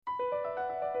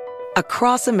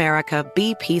Across America,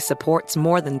 BP supports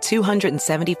more than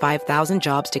 275,000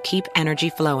 jobs to keep energy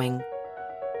flowing.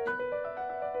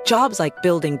 Jobs like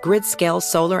building grid-scale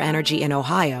solar energy in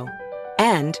Ohio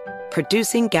and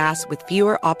producing gas with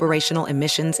fewer operational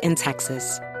emissions in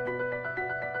Texas.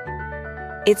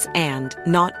 It's and,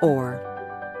 not or.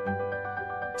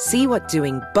 See what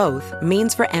doing both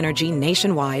means for energy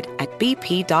nationwide at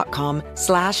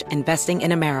bp.com/investing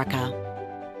in America.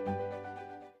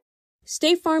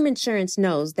 State Farm Insurance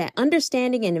knows that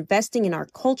understanding and investing in our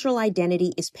cultural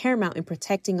identity is paramount in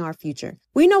protecting our future.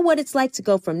 We know what it's like to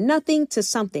go from nothing to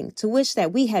something, to wish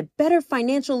that we had better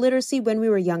financial literacy when we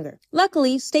were younger.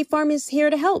 Luckily, State Farm is here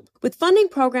to help with funding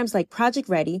programs like Project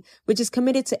Ready, which is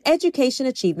committed to education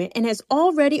achievement and has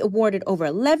already awarded over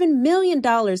 $11 million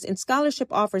in scholarship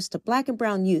offers to Black and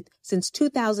Brown youth since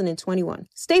 2021.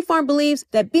 State Farm believes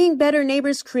that being better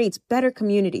neighbors creates better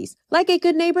communities. Like a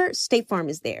good neighbor, State Farm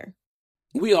is there.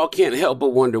 We all can't help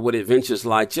but wonder what adventures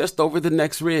lie just over the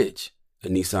next ridge. A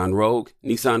Nissan Rogue,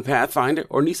 Nissan Pathfinder,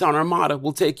 or Nissan Armada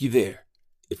will take you there.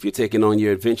 If you're taking on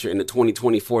your adventure in the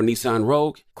 2024 Nissan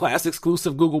Rogue,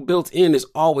 class-exclusive Google built-in is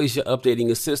always your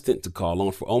updating assistant to call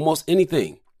on for almost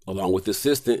anything. Along with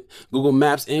Assistant, Google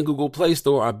Maps and Google Play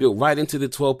Store are built right into the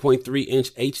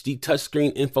 12.3-inch HD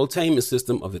touchscreen infotainment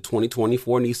system of the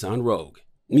 2024 Nissan Rogue.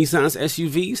 Nissan's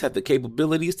SUVs have the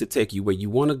capabilities to take you where you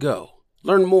want to go.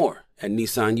 Learn more at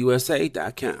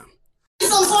nissanusa.com. So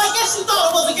I guess you thought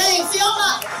it was a game. See, I'm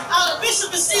not, Bishop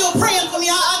is still praying for me.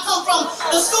 I come from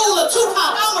the school of Tupac.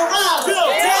 I'm a rider. I'm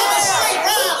a straight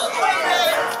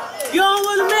rider. You don't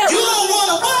want to mess You don't want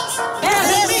to what?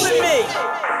 mess with me.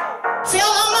 See,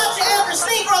 I'm not your average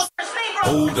Negro.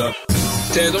 Hold up.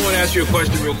 Tez, I want to ask you a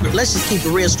question real quick. Let's just keep it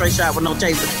real straight shot with no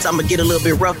chaser. So I'm going to get a little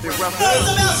bit rough. It's about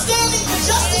standing for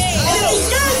justice. And if you're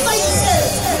scared, say you're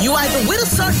scared. You either with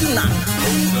us or you not.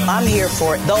 I'm here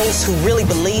for those who really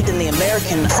believed in the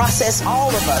American process, all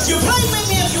of us. You play with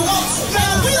me if you want to.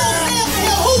 Now, we don't stand for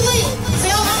him. Who will? See,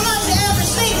 I'm not your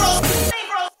average Negro.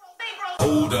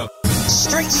 Hold up.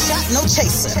 Straight shot, no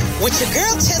chaser. With your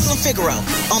girl, Teslin Figaro,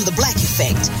 on the Black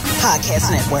Effect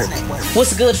Podcast Network.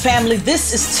 What's good, family?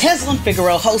 This is Teslin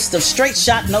Figaro, host of Straight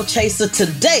Shot, No Chaser.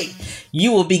 Today,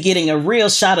 you will be getting a real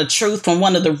shot of truth from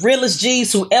one of the realest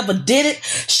G's who ever did it.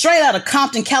 Straight out of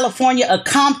Compton, California, a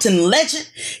Compton legend.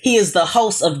 He is the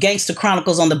host of Gangster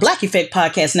Chronicles on the Black Effect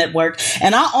Podcast Network.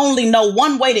 And I only know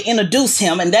one way to introduce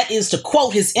him, and that is to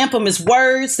quote his infamous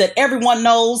words that everyone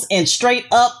knows in Straight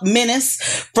Up Menace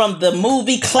from the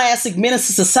movie classic Menace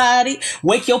to Society.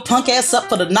 Wake your punk ass up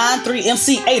for the 9-3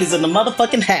 MC80s in the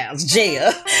motherfucking house.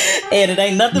 Yeah. And it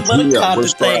ain't nothing but a Compton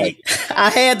thing. I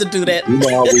had to do that. You know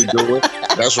how we do it.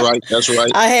 That's right. That's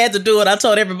right. I had to do it. I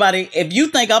told everybody, if you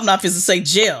think I'm not fit to say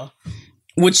jail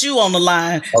with you on the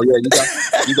line. Oh, yeah.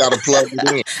 You got to plug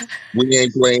it in. We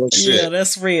ain't playing shit. Yeah,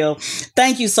 that's real.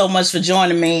 Thank you so much for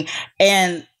joining me.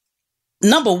 And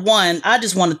number one, I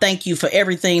just want to thank you for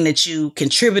everything that you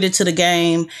contributed to the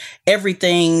game,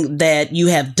 everything that you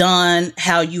have done,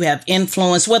 how you have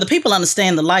influenced, whether people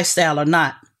understand the lifestyle or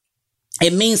not.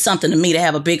 It means something to me to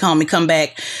have a big homie come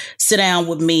back, sit down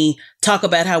with me, talk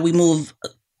about how we move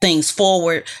things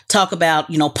forward, talk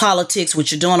about, politics,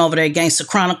 what you're doing over there at Gangster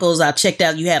Chronicles. I checked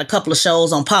out, you had a couple of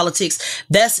shows on politics.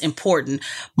 That's important.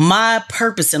 My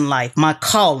purpose in life, my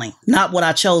calling, not what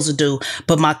I chose to do,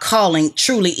 but my calling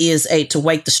truly is to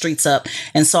wake the streets up.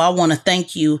 And so I want to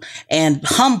thank you and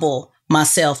humble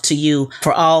myself to you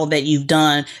for all that you've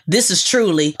done. This is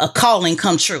truly a calling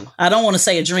come true. I don't want to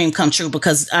say a dream come true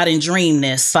because I didn't dream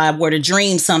this. If I were to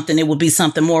dream something, it would be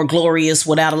something more glorious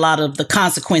without a lot of the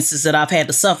consequences that I've had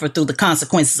to suffer through the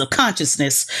consequences of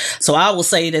consciousness. So I will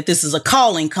say that this is a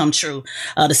calling come true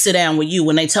to sit down with you.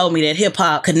 When they told me that hip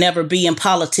hop could never be in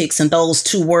politics and those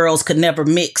two worlds could never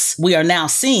mix, we are now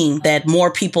seeing that more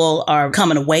people are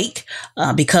coming awake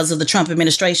because of the Trump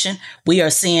administration. We are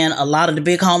seeing a lot of the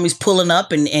big homies pulling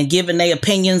up and giving their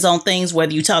opinions on things,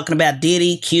 whether you're talking about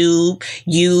Diddy, Cube,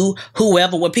 you,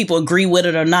 whoever, whether people agree with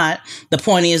it or not. The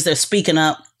point is they're speaking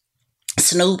up.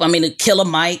 Snoop, Killer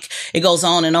Mike, it goes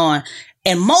on.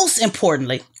 And most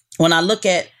importantly, when I look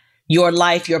at your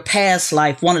life, your past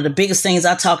life, one of the biggest things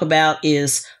I talk about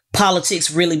is politics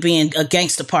really being a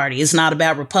gangster party. It's not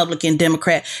about Republican,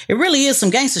 Democrat. It really is some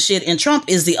gangster shit. And Trump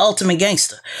is the ultimate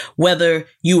gangster. Whether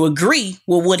you agree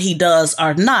with what he does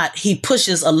or not, he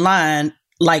pushes a line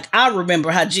like I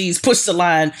remember how G's pushed the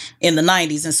line in the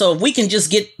 90s. And so if we can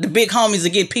just get the big homies to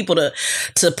get people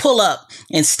to pull up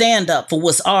and stand up for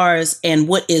what's ours and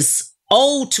what is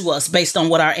owed to us based on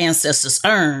what our ancestors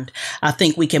earned, I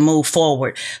think we can move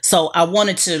forward. So I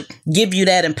wanted to give you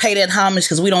that and pay that homage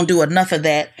because we don't do enough of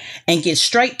that, and get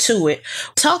straight to it.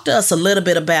 Talk to us a little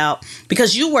bit about,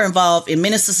 because you were involved in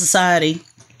Menace II Society,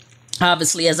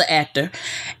 obviously as an actor,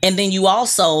 and then you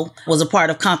also was a part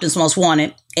of Compton's Most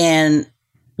Wanted and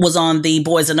was on the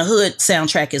Boys in the Hood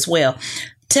soundtrack as well.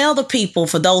 Tell the people,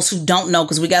 for those who don't know,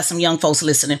 because we got some young folks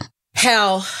listening,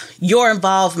 how your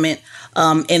involvement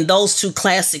in those two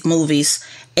classic movies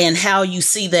and how you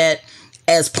see that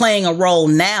as playing a role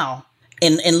now.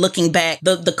 And looking back,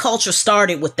 the culture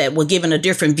started with that. We're given a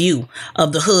different view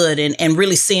of the hood and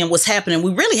really seeing what's happening.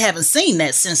 We really haven't seen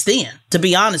that since then, to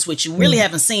be honest with you. Really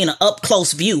haven't seen an up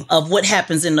close view of what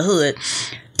happens in the hood.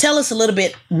 Tell us a little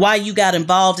bit why you got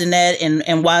involved in that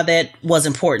and why that was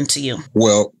important to you.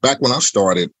 Well, back when I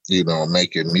started,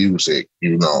 making music,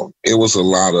 it was a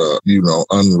lot of,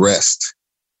 unrest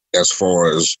as far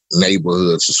as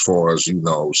neighborhoods, as far as,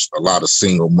 a lot of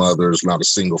single mothers, a lot of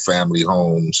single family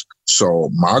homes. So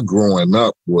my growing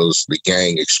up was the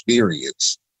gang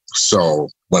experience. So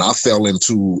when I fell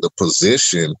into the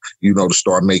position, to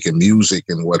start making music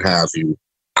and what have you,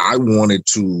 I wanted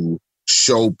to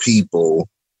show people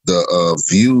the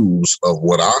views of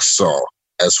what I saw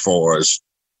as far as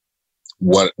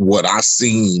what I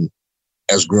seen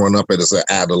as growing up as an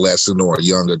adolescent or a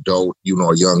young adult,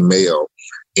 a young male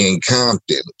in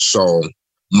Compton. So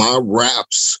my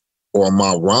raps or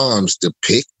my rhymes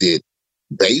depicted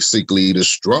basically the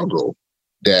struggle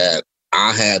that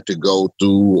I had to go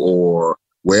through, or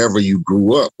wherever you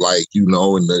grew up, like,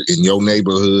 in your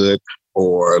neighborhood,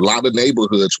 or a lot of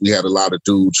neighborhoods, we had a lot of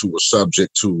dudes who were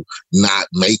subject to not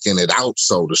making it out,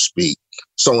 so to speak.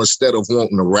 So instead of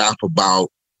wanting to rap about,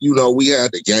 we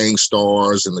had the Gang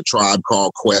Stars and the Tribe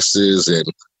Called Quests, and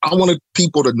I wanted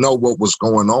people to know what was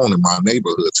going on in my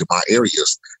neighborhoods, in my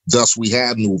areas. Thus, we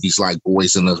had movies like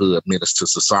Boys in the Hood, Menace II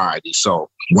Society. So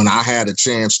when I had a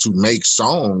chance to make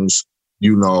songs,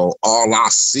 all I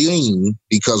seen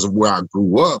because of where I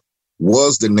grew up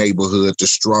was the neighborhood, the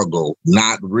struggle,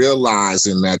 not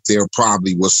realizing that there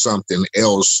probably was something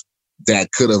else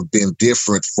that could have been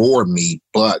different for me,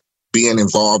 but being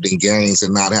involved in gangs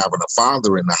and not having a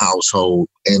father in the household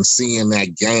and seeing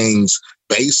that gangs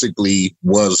basically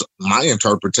was my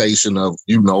interpretation of,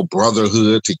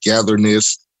 brotherhood,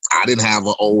 togetherness. I didn't have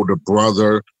an older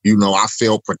brother. I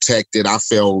felt protected. I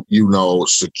felt,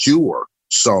 secure.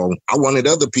 So I wanted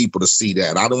other people to see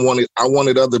that. I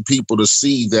wanted other people to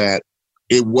see that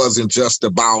it wasn't just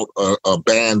about a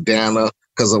bandana,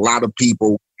 because a lot of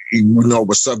people,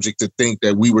 were subject to think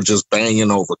that we were just banging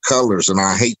over colors. And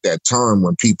I hate that term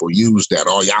when people use that.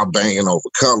 Oh, y'all banging over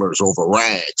colors, over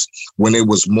rags, when it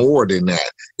was more than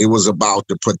that. It was about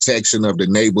the protection of the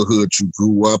neighborhood you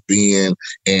grew up in.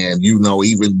 And,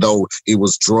 even though it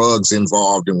was drugs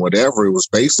involved and whatever, it was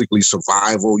basically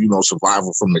survival,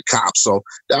 survival from the cops. So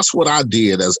that's what I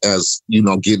did as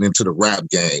getting into the rap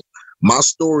game. My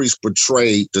stories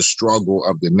portrayed the struggle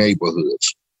of the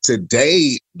neighborhoods.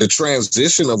 Today, the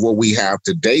transition of what we have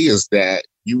today is that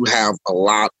you have a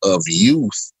lot of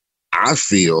youth, I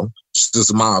feel, this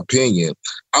is my opinion,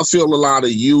 I feel a lot of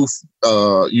youth,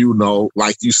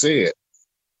 like you said,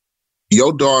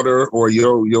 your daughter or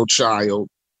your child,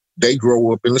 they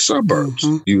grow up in the suburbs,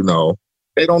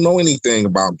 They don't know anything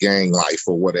about gang life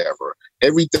or whatever.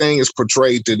 Everything is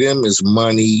portrayed to them as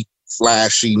money,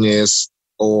 flashiness,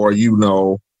 or,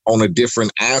 on a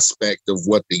different aspect of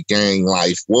what the gang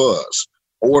life was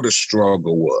or the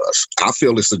struggle was. I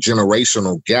feel it's a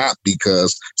generational gap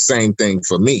because same thing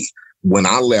for me. When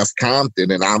I left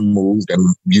Compton and I moved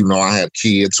and, I had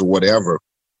kids or whatever,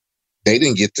 they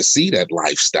didn't get to see that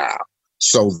lifestyle.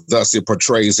 So thus it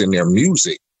portrays in their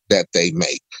music that they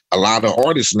make. A lot of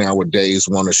artists nowadays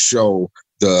want to show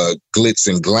the glitz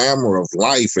and glamour of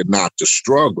life and not the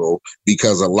struggle,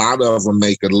 because a lot of them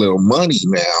make a little money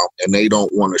now and they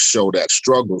don't want to show that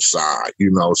struggle side.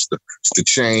 It's the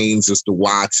chains, it's the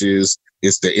watches,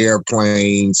 it's the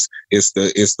airplanes, it's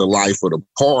the life of the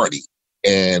party.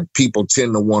 And people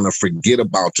tend to want to forget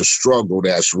about the struggle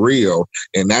that's real.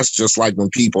 And that's just like when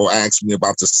people ask me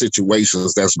about the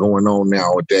situations that's going on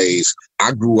nowadays.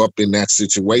 I grew up in that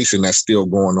situation that's still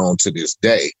going on to this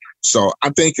day. So I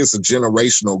think it's a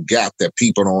generational gap that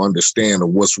people don't understand of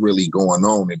what's really going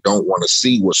on and don't want to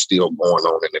see what's still going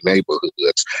on in the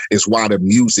neighborhoods. It's why the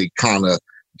music kind of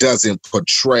doesn't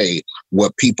portray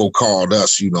what people called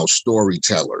us,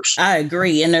 storytellers. I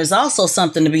agree. And there's also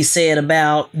something to be said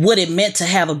about what it meant to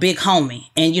have a big homie.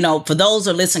 And, for those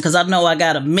who listen, because I know I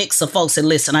got a mix of folks that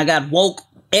listen. I got woke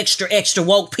extra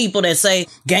woke people that say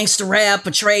gangster rap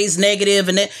portrays negative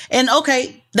and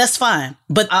okay, that's fine.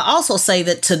 But I also say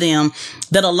that to them,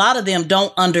 that a lot of them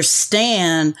don't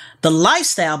understand the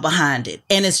lifestyle behind it.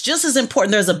 And it's just as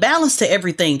important. There's a balance to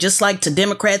everything. Just like to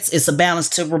Democrats, it's a balance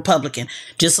to Republican.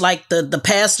 Just like the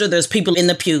pastor, there's people in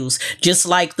the pews. Just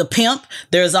like the pimp,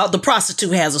 the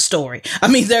prostitute has a story. I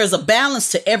mean, there's a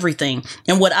balance to everything.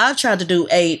 And what I've tried to do,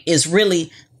 is really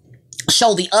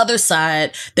show the other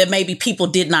side that maybe people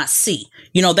did not see.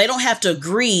 You know, they don't have to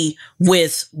agree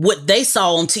with what they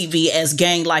saw on TV as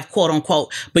gang life, quote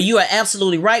unquote. But you are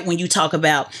absolutely right when you talk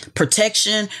about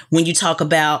protection, when you talk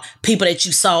about people that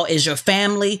you saw as your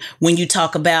family, when you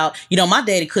talk about, my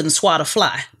daddy couldn't swat a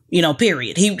fly.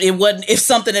 Period. It wasn't, if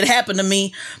something had happened to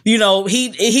me,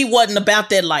 he wasn't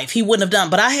about that life. He wouldn't have done,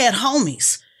 but I had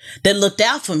homies that looked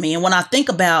out for me. And when I think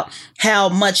about how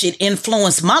much it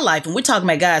influenced my life, and we're talking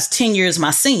about guys 10 years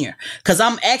my senior, because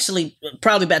I'm actually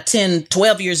probably about 10,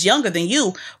 12 years younger than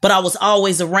you, but I was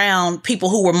always around people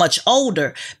who were much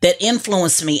older that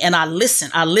influenced me. And I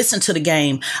listened to the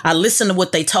game. I listened to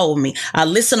what they told me. I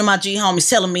listened to my G homies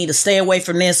telling me to stay away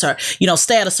from this or,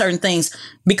 stay out of certain things,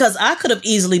 because I could have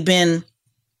easily been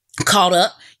caught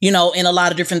up, in a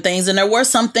lot of different things. And there were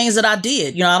some things that I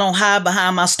did. I don't hide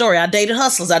behind my story. I dated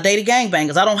hustlers. I dated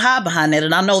gangbangers. I don't hide behind that.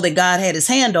 And I know that God had his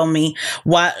hand on me,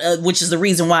 which is the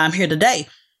reason why I'm here today.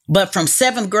 But from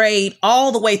 7th grade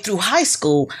all the way through high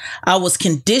school, I was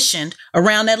conditioned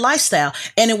around that lifestyle.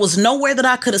 And it was nowhere that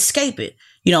I could escape it.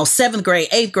 7th grade,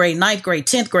 8th grade, 9th grade,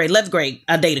 10th grade, 11th grade,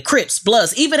 I dated Crips,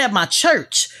 Bloods. Even at my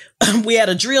church, we had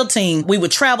a drill team. We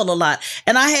would travel a lot.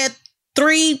 And I had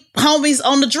 3 homies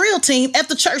on the drill team at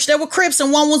the church that were Crips,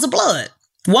 and one was a Blood.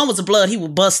 One was a Blood. He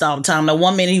would bust all the time. Now,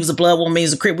 1 minute he was a Blood, 1 minute he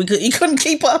was a Crip. He couldn't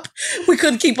keep up. We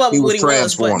couldn't keep up with what he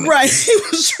was. But, right. He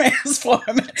was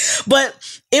transforming.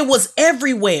 But it was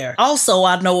everywhere. Also,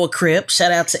 I know a Crip,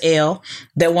 shout out to L,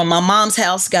 that when my mom's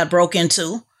house got broke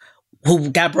into, who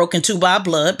got broken into by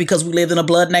Blood because we lived in a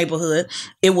Blood neighborhood,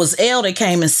 it was L that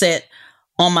came and sat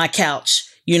on my couch,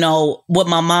 with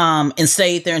my mom, and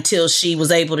stayed there until she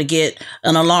was able to get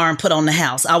an alarm put on the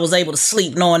house. I was able to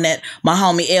sleep knowing that my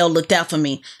homie L looked out for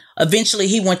me. Eventually,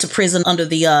 he went to prison under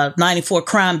the 94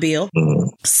 crime bill,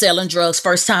 selling drugs.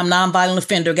 First time nonviolent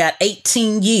offender, got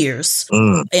 18 years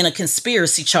in a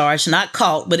conspiracy charge, not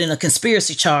caught, but in a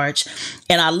conspiracy charge.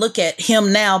 And I look at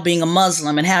him now being a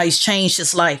Muslim and how he's changed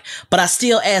his life. But I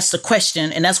still ask the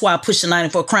question, and that's why I push the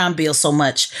 94 crime bill so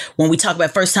much when we talk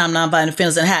about first time nonviolent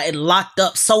offenders and how it locked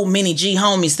up so many G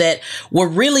homies that were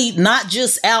really not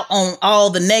just out on all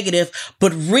the negative,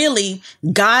 but really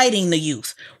guiding the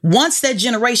youth. Once that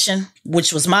generation,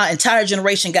 which was my entire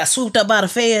generation, got swooped up by the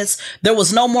feds, there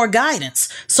was no more guidance.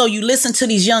 So you listen to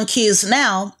these young kids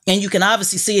now, and you can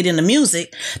obviously see it in the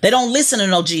music. They don't listen to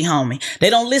no G homie. They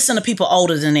don't listen to people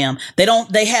older than them.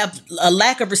 They have a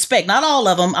lack of respect. Not all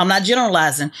of them. I'm not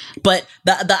generalizing, but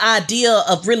the idea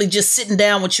of really just sitting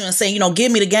down with you and saying,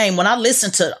 give me the game. When I listen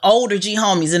to older G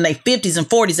homies in their 50s and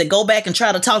 40s that go back and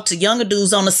try to talk to younger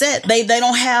dudes on the set, they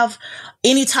don't have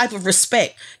any type of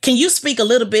respect. Can you speak a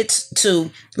little bit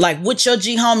to like what your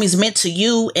G homies meant to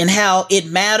you and how it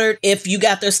mattered if you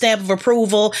got their stamp of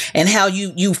approval, and how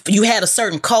you had a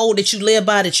certain code that you live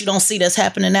by that you don't see that's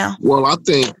happening now? Well, I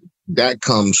think that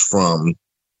comes from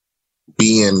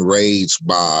being raised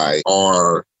by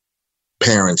our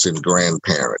parents and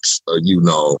grandparents.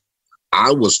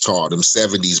 I was taught them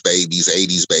 70s babies,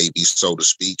 80s babies, so to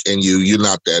speak, and you're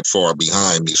not that far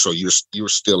behind me, so you're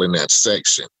still in that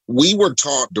section. We were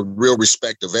taught the real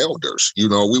respect of elders. We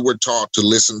were taught to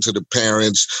listen to the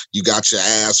parents. You got your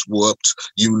ass whooped,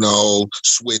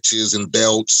 switches and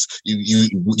belts.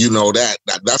 That's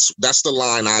the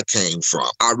line I came from.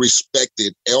 I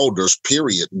respected elders,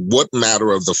 period. What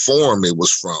matter of the form it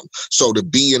was from. So to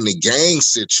be in the gang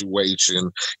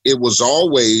situation, it was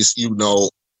always,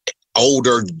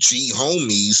 older G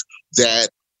homies that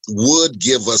would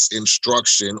give us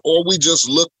instruction, or we just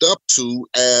looked up to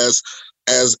as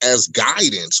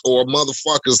guidance, or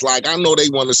motherfuckers like, I know they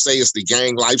want to say it's the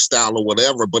gang lifestyle or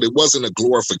whatever, but it wasn't a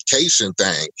glorification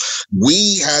thing.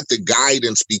 We had the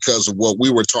guidance because of what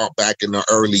we were taught back in the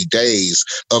early days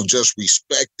of just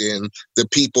respecting the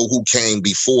people who came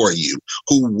before you,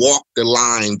 who walked the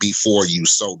line before you,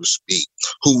 so to speak,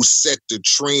 who set the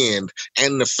trend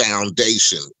and the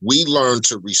foundation. We learned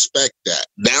to respect that.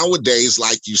 Nowadays,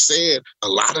 like you said, a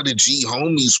lot of the G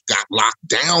homies got locked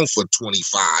down for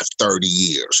 25, 30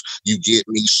 years. You get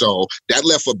me? So that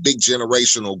left a big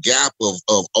generational gap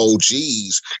of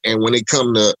OGs. And when it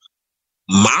come to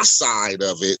my side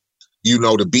of it,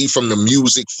 to be from the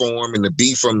music form and to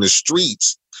be from the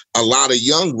streets, a lot of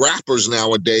young rappers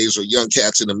nowadays or young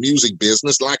cats in the music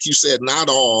business, like you said, not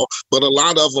all, but a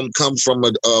lot of them come from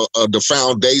the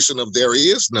foundation of there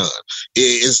is none.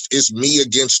 It's me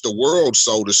against the world,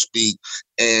 so to speak,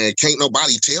 and can't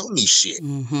nobody tell me shit.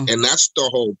 Mm-hmm. And that's the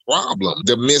whole problem.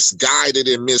 The misguided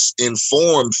and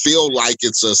misinformed feel like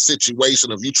it's a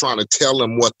situation of you trying to tell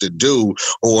them what to do,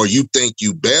 or you think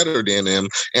you better than them.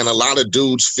 And a lot of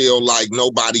dudes feel like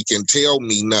nobody can tell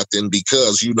me nothing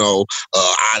because,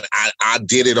 I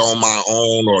did it on my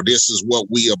own, or this is what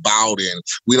we about, and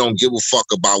we don't give a fuck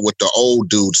about what the old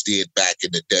dudes did back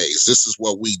in the days. This is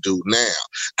what we do now.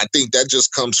 I think that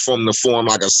just comes from the form,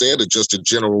 like I said, of just a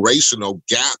generational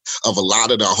gap of a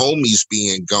lot of the homies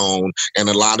being gone, and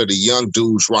a lot of the young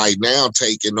dudes right now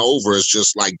taking over. It's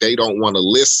just like they don't want to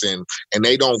listen, and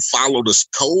they don't follow the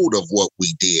code of what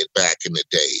we did back in the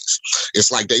days.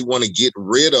 It's like they want to get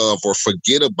rid of or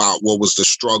forget about what was the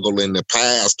struggle in the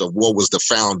past, of what was the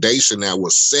foundation that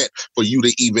was set for you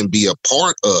to even be a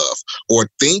part of, or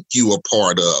think you a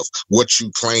part of what you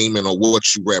claim and or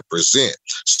what you represent.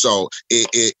 So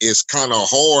it's kind of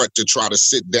hard to try to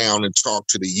sit down and talk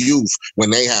to the youth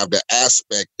when they have the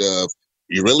aspect of,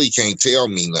 you really can't tell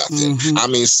me nothing. Mm-hmm. I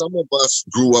mean, some of us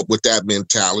grew up with that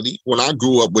mentality. When I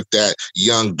grew up with that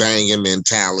young banging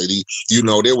mentality,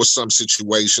 there were some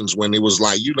situations when it was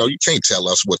like, you can't tell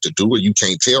us what to do, or you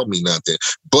can't tell me nothing.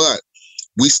 But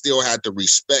we still had to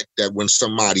respect that when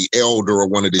somebody elder or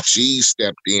one of the G's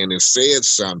stepped in and said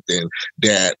something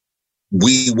that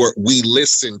we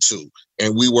listened to,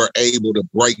 and we were able to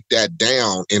break that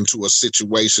down into a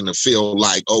situation to feel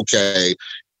like, okay,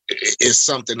 it's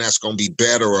something that's going to be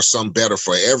better, or some better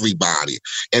for everybody.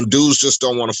 And dudes just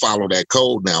don't want to follow that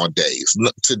code nowadays.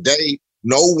 Today,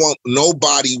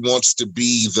 nobody wants to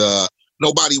be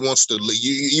nobody wants to,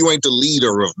 you ain't the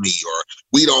leader of me, or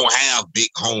we don't have big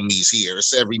homies here.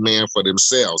 It's every man for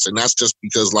themselves. And that's just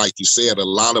because, like you said, a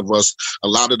lot of the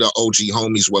OG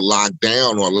homies were locked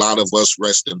down, or a lot of us,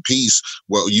 rest in peace,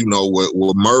 were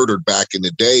murdered back in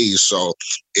the days. So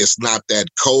it's not that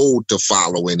code to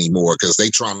follow anymore, because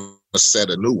they trying to set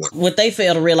a new one. What they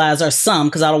fail to realize, or some,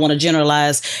 because I don't want to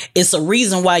generalize, it's a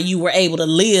reason why you were able to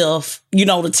live,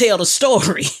 to tell the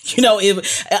story.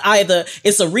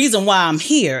 It's a reason why I'm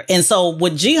here. And so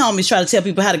what G homies try to tell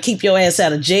people, how to keep your ass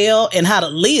out of jail and how to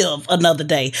live another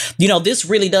day. This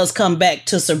really does come back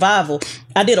to survival.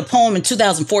 I did a poem in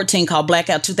 2014 called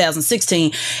Blackout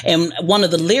 2016. And one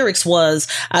of the lyrics was,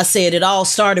 I said, it all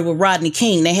started with Rodney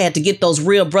King. They had to get those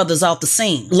real brothers off the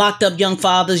scene. Locked up young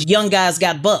fathers, young guys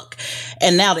got buck,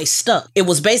 and now they stuck. It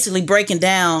was basically breaking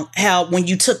down how when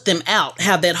you took them out,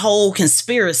 how that whole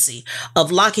conspiracy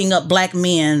of locking up black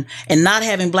men and not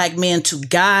having black men to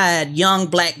guide young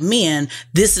black men,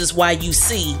 this is why you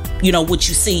see, what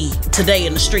you see today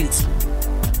in the streets.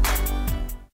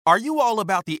 Are you all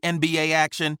about the NBA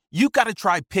action? You got to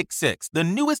try Pick Six, the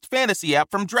newest fantasy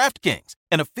app from DraftKings,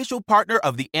 an official partner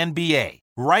of the NBA.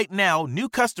 Right now, new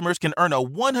customers can earn a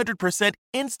 100%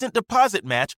 instant deposit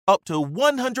match up to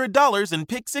 $100 in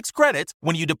Pick Six credits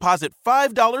when you deposit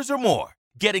 $5 or more.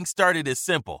 Getting started is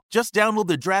simple. Just download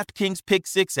the DraftKings Pick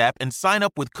Six app and sign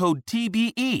up with code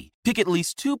TBE. Pick at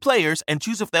least 2 players and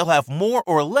choose if they'll have more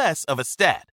or less of a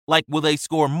stat. Like, will they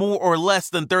score more or less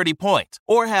than 30 points,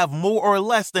 or have more or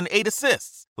less than 8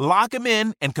 assists? Lock them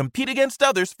in and compete against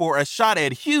others for a shot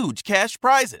at huge cash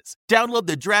prizes. Download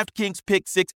the DraftKings Pick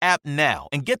Six app now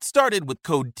and get started with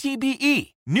code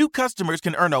TBE. New customers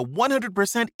can earn a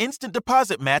 100% instant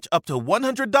deposit match up to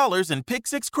 $100 in Pick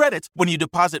Six credits when you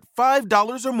deposit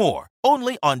 $5 or more.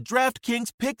 Only on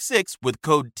DraftKings Pick Six with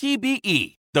code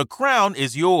TBE. The crown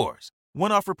is yours.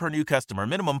 One offer per new customer.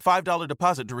 Minimum $5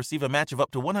 deposit to receive a match of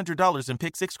up to $100 in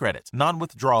Pick Six credits.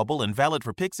 Non-withdrawable and valid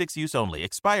for Pick Six use only.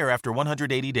 Expire after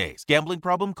 180 days. Gambling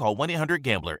problem? Call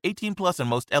 1-800-GAMBLER. 18 plus in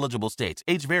most eligible states.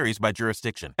 Age varies by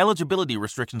jurisdiction. Eligibility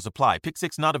restrictions apply. Pick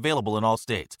Six not available in all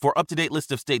states. For up-to-date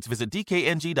list of states, visit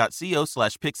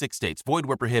dkng.co/Pick6States. Void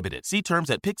where prohibited. See terms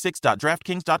at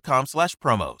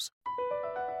pick6.draftkings.com/promos.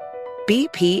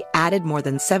 BP added more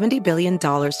than $70 billion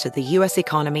to the U.S.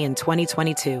 economy in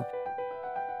 2022.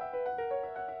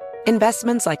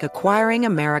 Investments like acquiring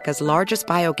America's largest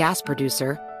biogas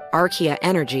producer, Archaea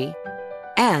Energy,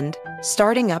 and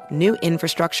starting up new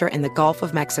infrastructure in the Gulf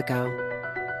of Mexico.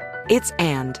 It's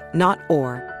and, not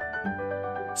or.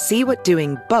 See what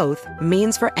doing both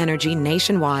means for energy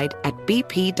nationwide at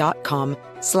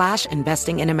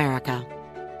bp.com/investing in America.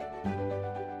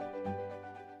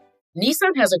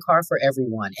 Nissan has a car for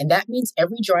everyone, and that means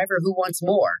every driver who wants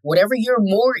more. Whatever your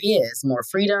more is, more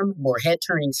freedom, more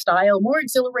head-turning style, more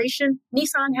exhilaration,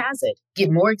 Nissan has it. Get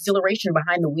more exhilaration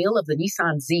behind the wheel of the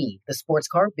Nissan Z, the sports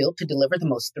car built to deliver the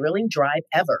most thrilling drive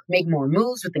ever. Make more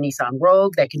moves with the Nissan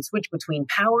Rogue that can switch between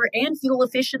power and fuel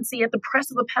efficiency at the press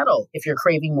of a pedal. If you're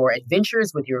craving more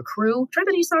adventures with your crew, try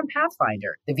the Nissan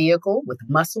Pathfinder, the vehicle with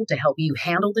muscle to help you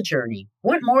handle the journey.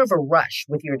 Want more of a rush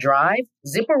with your drive?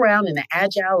 Zip around in the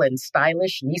agile and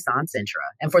stylish Nissan Sentra.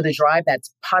 And for the drive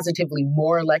that's positively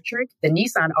more electric, the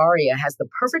Nissan Ariya has the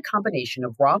perfect combination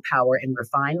of raw power and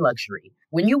refined luxury.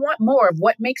 When you want more of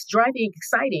what makes driving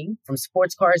exciting, from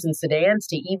sports cars and sedans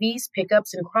to EVs,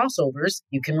 pickups, and crossovers,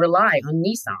 you can rely on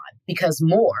Nissan, because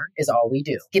more is all we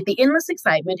do. Get the endless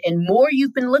excitement and more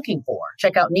you've been looking for.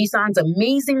 Check out Nissan's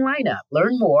amazing lineup.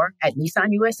 Learn more at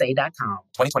nissanusa.com.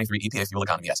 2023 EPA fuel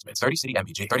economy estimates: 30 city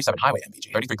MPG, 37 highway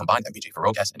MPG, 33 combined MPG for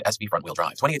Rogue S and SV front-wheel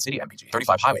drive, 28 city MPG,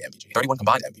 35 highway MPG, 31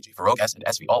 combined MPG for Rogue S and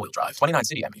SV all-wheel drive, 29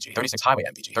 city MPG, 36 highway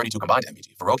MPG, 32 combined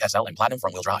MPG for Rogue SL and Platinum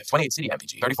front-wheel drive, 28 city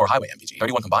MPG, 34 highway MPG,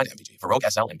 31 combined MPG for Rogue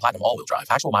SL and Platinum all-wheel drive.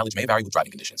 Actual mileage may vary with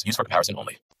driving conditions. Used for comparison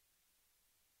only.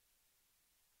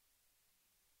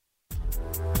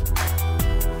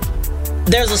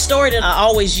 There's a story that I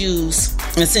always use,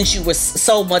 and since you were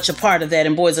so much a part of that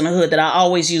in Boys in the Hood, that I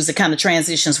always use, that kind of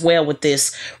transitions well with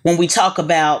this when we talk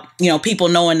about, people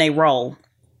knowing their role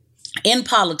in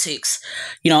politics.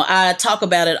 I talk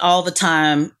about it all the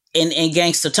time in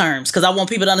gangster terms, because I want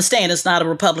people to understand it's not a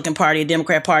Republican Party, a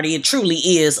Democrat Party. It truly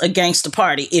is a gangster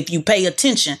party if you pay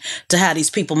attention to how these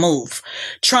people move.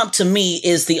 Trump, to me,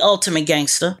 is the ultimate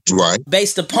gangster. Right.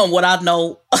 Based upon what I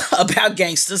know about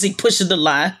gangsters, he pushes the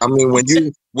line. I mean, when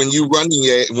you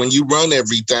run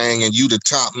everything and you the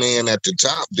top man at the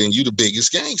top, then you the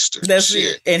biggest gangster. That's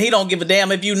shit. it. And he don't give a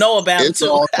damn if you know about it's it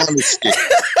too. All kind of shit.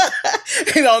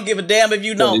 He don't give a damn if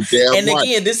you know. And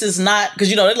again, this is not, because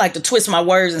they like to twist my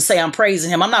words and say I'm praising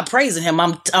him. I'm not praising him.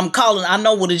 I'm calling. I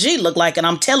know what a G look like, and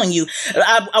I'm telling you.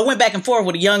 I went back and forth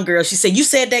with a young girl. She said, "You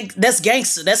said that's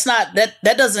gangster. That's not that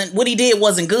doesn't. What he did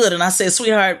wasn't good." And I said,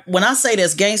 "Sweetheart, when I say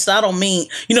that's gangster, I don't mean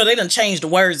they done changed the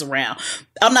words around.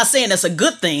 I'm not saying that's a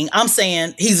good thing. I'm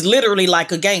saying he's literally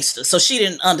like a gangster." So she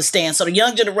didn't understand. So the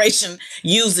young generation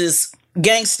uses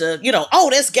gangster, oh,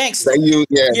 that's gangster. They use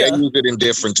it in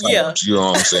different terms. Yeah. You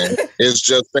know what I'm saying? It's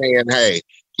just saying, hey,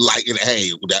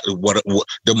 what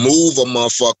the move a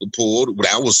motherfucker pulled,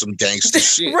 that was some gangster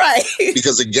shit. Right.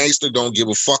 Because a gangster don't give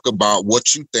a fuck about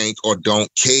what you think or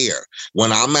don't care.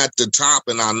 When I'm at the top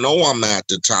and I know I'm at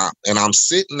the top and I'm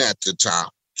sitting at the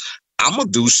top, I'm going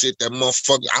to do shit that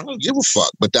motherfucker, I don't give a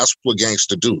fuck. But that's what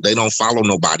gangsters do. They don't follow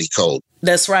nobody code.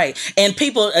 That's right. And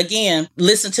people, again,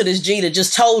 listen to this G that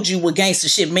just told you what gangster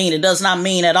shit mean. It does not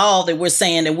mean at all that we're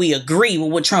saying that we agree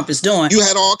with what Trump is doing. You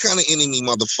had all kind of enemy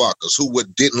motherfuckers who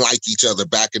didn't like each other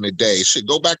back in the day. Shit,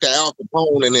 go back to Al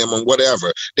Capone and them and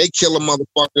whatever. They kill a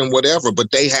motherfucker and whatever, but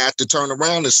they had to turn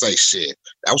around and say, shit,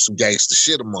 that was some gangster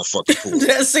shit a motherfucker pulled.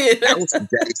 That's it. That was some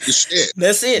gangster shit.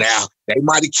 That's it. Now, they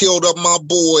might have killed up my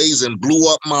boys and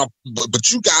blew up but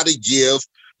you got to give.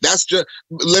 That's just,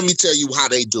 let me tell you how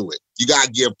they do it. You got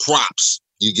to give props.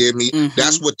 You get me? Mm-hmm.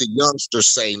 That's what the youngsters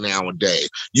say nowadays.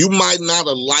 You might not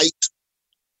have liked,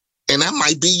 and that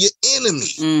might be your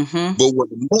enemy. Mm-hmm. But when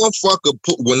a motherfucker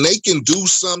when they can do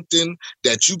something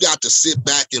that you got to sit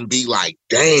back and be like,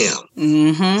 damn,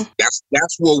 mm-hmm.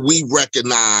 that's what we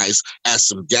recognize as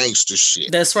some gangster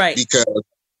shit. That's right. Because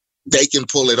they can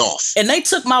pull it off. And they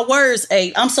took my words,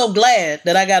 I'm so glad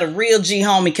that I got a real G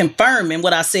homie confirming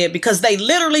what I said, because they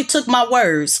literally took my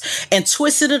words and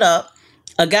twisted it up.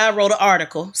 A guy wrote an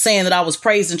article saying that I was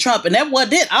praising Trump, and that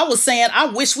wasn't it. I was saying I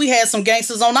wish we had some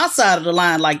gangsters on our side of the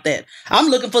line like that. I'm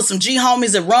looking for some G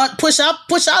homies that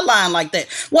push our line like that.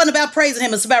 Wasn't about praising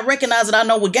him. It's about recognizing I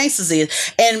know what gangsters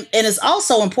is. And it's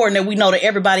also important that we know that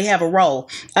everybody have a role.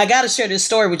 I got to share this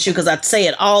story with you because I say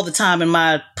it all the time in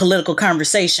my political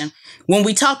conversation. When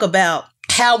we talk about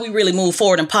how we really move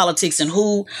forward in politics and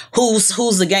who's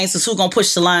the gangsters, who's gonna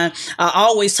push the line, I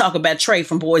always talk about Trey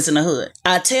from Boys in the Hood.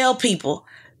 I tell people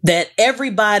that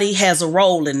everybody has a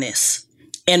role in this.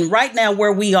 And right now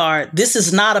where we are, this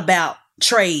is not about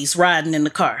Trey's riding in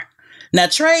the car. Now,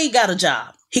 Trey got a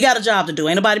job. He got a job to do.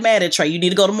 Ain't nobody mad at Trey. You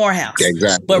need to go to Morehouse.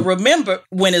 Exactly. But remember,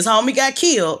 when his homie got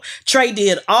killed, Trey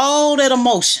did all that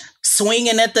emotion,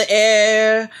 swinging at the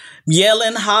air,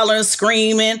 yelling, hollering,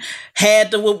 screaming, had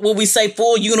the, what we say,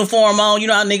 full uniform on. You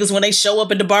know how niggas, when they show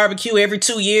up at the barbecue every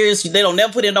 2 years, they don't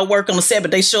never put in no work on the set, but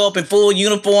they show up in full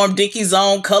uniform, Dickies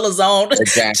on, colors on,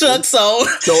 exactly. Chucks on.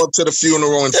 Show up to the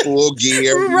funeral in full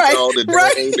gear, right,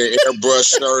 the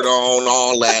airbrush shirt on,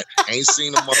 all that. Ain't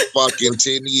seen them motherfucking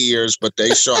 10 years, but they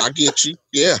show, I get you.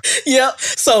 Yeah. Yep.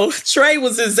 So Trey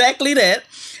was exactly that.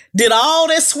 did all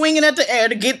that swinging at the air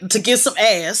to get some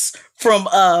ass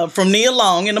from Nia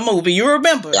Long in the movie. You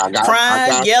remember?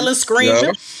 Crying, yelling,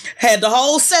 screaming, had the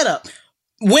whole setup.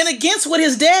 Went against what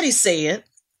his daddy said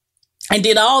and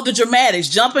did all the dramatics,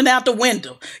 jumping out the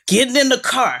window, getting in the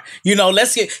car.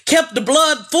 Kept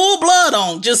the full blood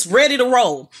on, just ready to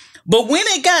roll. But when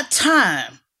it got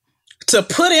time to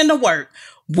put in the work,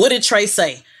 what did Trey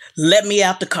say? Let me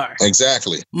out the car.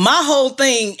 Exactly. My whole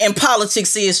thing in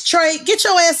politics is, Trey, get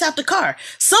your ass out the car.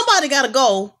 Somebody got to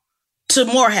go to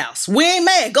Morehouse. We ain't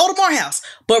mad. Go to Morehouse.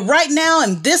 But right now,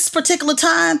 in this particular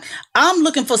time, I'm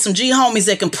looking for some G homies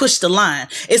that can push the line.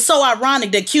 It's so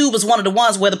ironic that Cube is one of the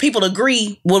ones where the people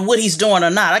agree with what he's doing or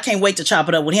not. I can't wait to chop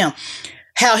it up with him.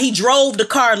 How he drove the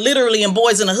car literally in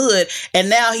Boys in the Hood, and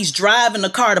now he's driving the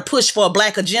car to push for a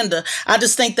black agenda. I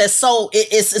just think that's so,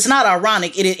 it's not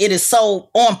ironic. It is so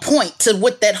on point to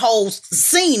what that whole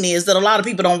scene is that a lot of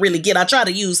people don't really get. I try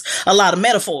to use a lot of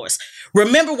metaphors.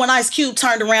 Remember when Ice Cube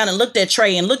turned around and looked at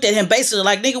Trey and looked at him basically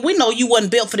like, nigga, we know you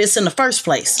wasn't built for this in the first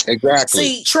place. Exactly.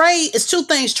 See, Trey, it's two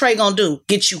things Trey gonna do.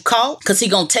 Get you caught, because he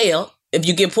gonna tell if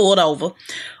you get pulled over.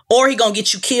 Or he gonna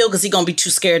get you killed because he gonna be too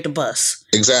scared to bust.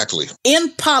 Exactly.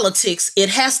 In politics, it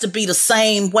has to be the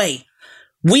same way.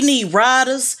 We need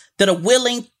riders that are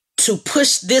willing to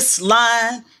push this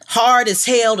line hard as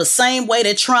hell the same way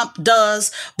that Trump does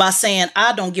by saying,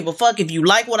 I don't give a fuck if you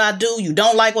like what I do, you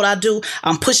don't like what I do.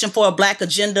 I'm pushing for a black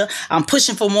agenda. I'm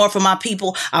pushing for more for my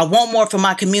people. I want more for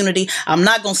my community. I'm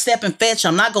not going to step and fetch.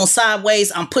 I'm not going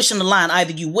sideways. I'm pushing the line.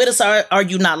 Either you with us or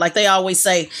you not. Like they always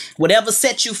say, whatever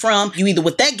sets you from, you either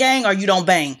with that gang or you don't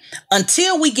bang.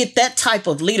 Until we get that type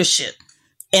of leadership,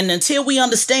 and until we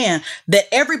understand that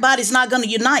everybody's not going to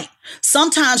unite,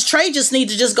 sometimes Trey just need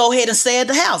to just go ahead and stay at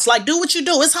the house. Like, do what you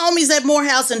do. It's homies at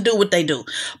Morehouse and do what they do.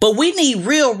 But we need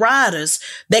real riders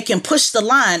that can push the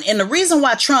line. And the reason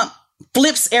why Trump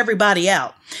flips everybody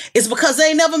out is because they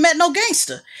ain't never met no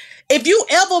gangster. If you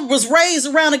ever was raised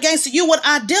around a gangster, you would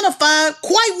identify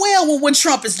quite well with what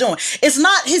Trump is doing. He's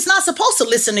not supposed to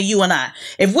listen to you and I.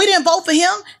 If we didn't vote for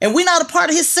him and we're not a part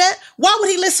of his set, why would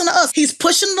he listen to us? He's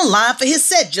pushing the line for his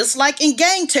set, just like in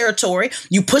gang territory.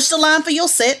 You push the line for your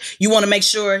set. You want to make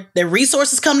sure that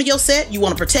resources come to your set. You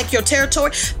want to protect your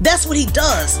territory. That's what he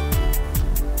does.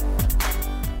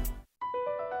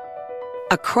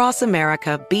 Across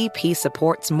America, BP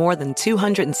supports more than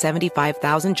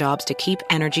 275,000 jobs to keep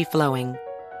energy flowing.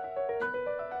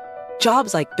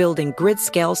 Jobs like building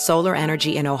grid-scale solar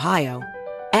energy in Ohio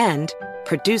and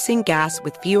producing gas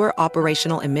with fewer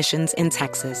operational emissions in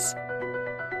Texas.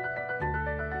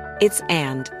 It's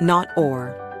and, not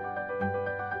or.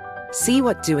 See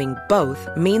what doing both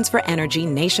means for energy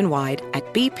nationwide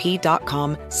at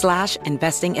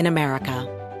bp.com/investing in America.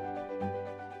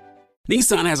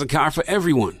 Nissan has a car for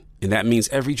everyone, and that means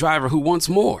every driver who wants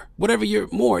more. Whatever your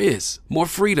more is. More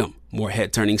freedom, more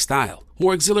head-turning style,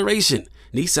 more exhilaration.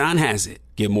 Nissan has it.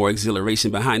 Get more exhilaration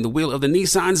behind the wheel of the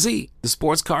Nissan Z, the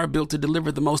sports car built to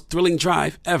deliver the most thrilling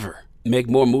drive ever. Make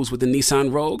more moves with the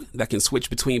Nissan Rogue that can switch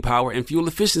between power and fuel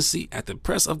efficiency at the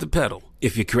press of the pedal.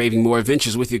 If you're craving more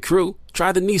adventures with your crew,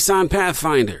 try the Nissan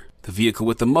Pathfinder, the vehicle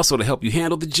with the muscle to help you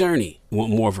handle the journey.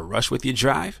 Want more of a rush with your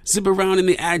drive? Zip around in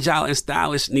the agile and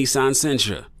stylish Nissan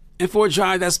Sentra. And for a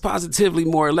drive that's positively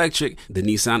more electric, the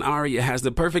Nissan Ariya has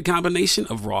the perfect combination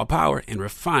of raw power and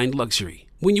refined luxury.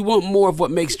 When you want more of what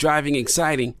makes driving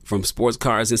exciting, from sports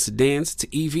cars and sedans to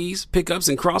EVs, pickups,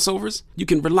 and crossovers, you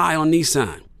can rely on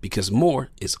Nissan, because more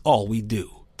is all we do.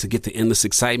 To get the endless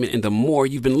excitement and the more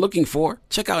you've been looking for,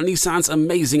 check out Nissan's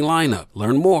amazing lineup.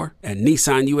 Learn more at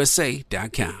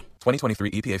nissanusa.com. 2023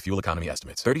 EPA fuel economy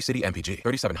estimates: 30 city MPG,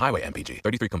 37 highway MPG,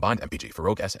 33 combined MPG for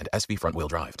Rogue S and SV front-wheel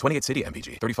drive, 28 city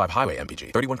MPG, 35 highway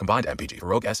MPG, 31 combined MPG for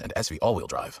Rogue S and SV all-wheel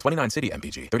drive, 29 city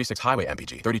MPG, 36 highway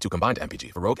MPG, 32 combined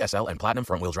MPG for Rogue SL and Platinum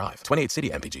front-wheel drive, 28 city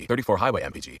MPG, 34 highway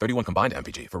MPG, 31 combined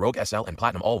MPG for Rogue SL and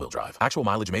Platinum all-wheel drive. Actual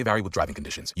mileage may vary with driving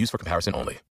conditions. Used for comparison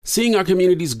only. Seeing our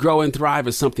communities grow and thrive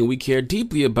is something we care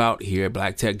deeply about here at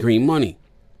Black Tech Green Money.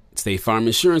 State Farm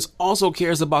Insurance also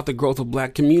cares about the growth of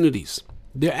Black communities.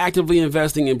 They're actively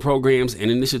investing in programs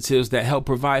and initiatives that help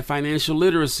provide financial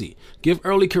literacy, give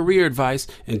early career advice,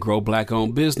 and grow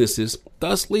Black-owned businesses,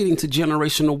 thus leading to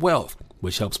generational wealth,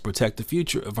 which helps protect the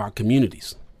future of our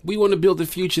communities. We want to build a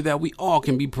future that we all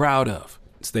can be proud of.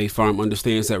 State Farm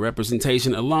understands that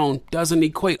representation alone doesn't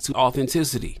equate to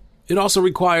authenticity. It also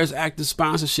requires active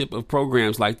sponsorship of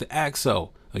programs like the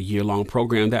AXO, a year-long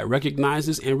program that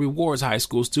recognizes and rewards high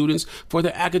school students for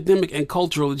their academic and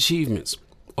cultural achievements,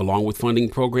 along with funding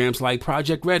programs like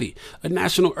Project Ready, a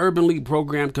National Urban League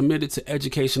program committed to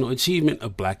educational achievement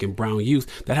of Black and brown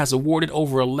youth that has awarded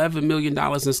over $11 million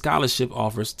in scholarship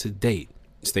offers to date.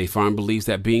 State Farm believes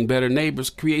that being better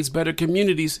neighbors creates better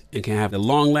communities and can have a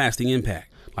long-lasting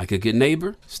impact. Like a good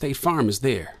neighbor, State Farm is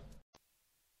there.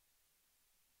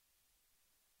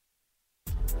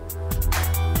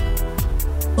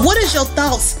 What is your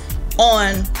thoughts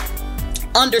on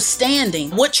understanding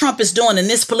what Trump is doing in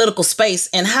this political space,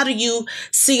 and how do you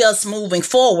see us moving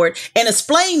forward? And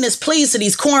explain this, please, to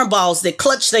these cornballs that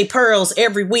clutch their pearls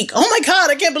every week. Oh my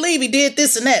God, I can't believe he did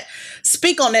this and that.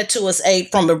 Speak on that to us,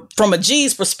 from a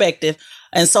G's perspective,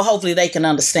 and so hopefully they can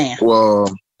understand. Well,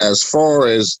 as far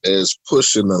as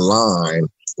pushing the line,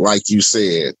 like you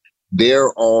said,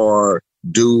 there are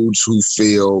dudes who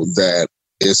feel that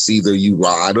it's either you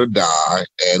ride or die,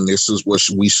 and this is what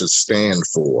we should stand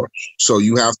for. So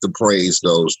you have to praise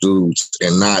those dudes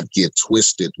and not get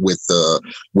twisted with the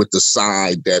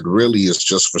side that really is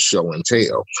just for show and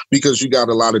tell. Because you got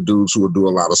a lot of dudes who will do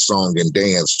a lot of song and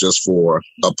dance just for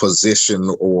a position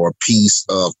or a piece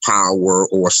of power,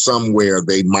 or somewhere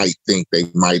they might think they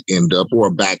might end up, or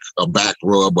a back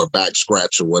rub or back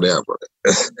scratch or whatever.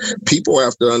 People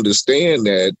have to understand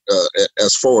that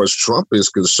as far as Trump is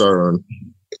concerned,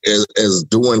 as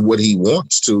doing what he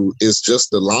wants to is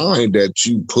just the line that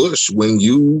you push when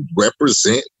you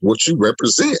represent what you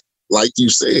represent. Like you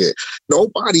said,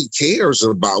 nobody cares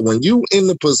about when you in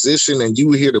the position and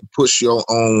you here to push your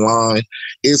own line.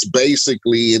 It's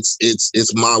basically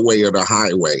it's my way or the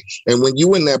highway. And when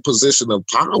you in that position of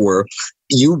power,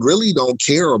 you really don't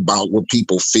care about what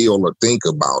people feel or think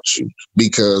about you,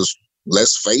 because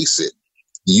let's face it,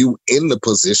 you in the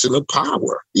position of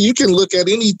power. You can look at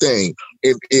anything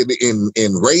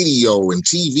in radio and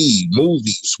TV,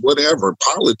 movies, whatever,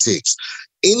 politics.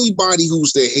 Anybody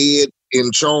who's the head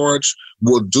in charge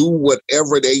will do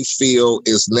whatever they feel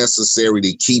is necessary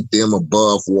to keep them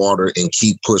above water and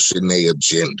keep pushing their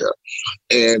agenda.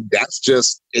 And that's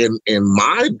just in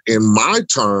my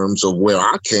terms of where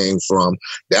I came from,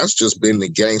 that's just been the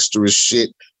gangsterist shit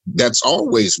that's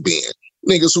always been.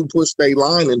 Niggas who push their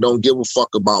line and don't give a fuck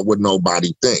about what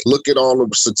nobody thinks. Look at all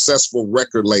the successful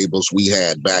record labels we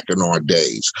had back in our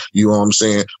days. You know what I'm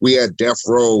saying? We had Death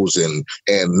Rows and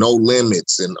No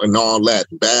Limits and all that,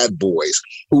 Bad Boys,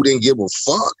 who didn't give a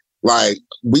fuck. Like,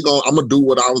 I'm going to do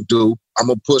what I'll do. I'm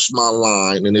going to push my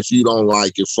line. And if you don't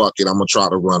like it, fuck it. I'm going to try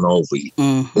to run over you.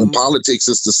 Mm-hmm. In politics,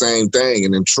 it's the same thing.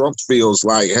 And then Trump feels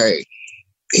like, hey,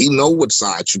 he know what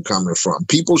side you coming from.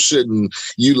 People shouldn't,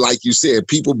 like you said,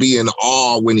 people be in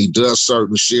awe when he does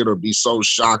certain shit or be so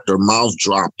shocked or mouth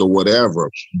dropped or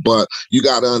whatever. But you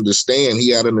got to understand, he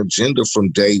had an agenda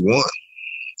from day one.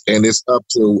 And it's up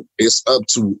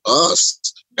to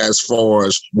us as far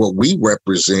as what we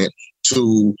represent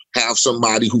to have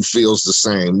somebody who feels the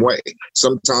same way.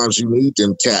 Sometimes you need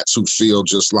them cats who feel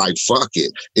just like, fuck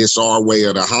it, it's our way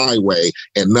or the highway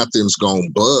and nothing's gonna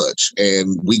budge.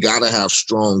 And we gotta have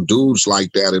strong dudes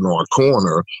like that in our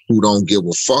corner who don't give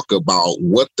a fuck about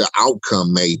what the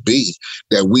outcome may be,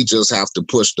 that we just have to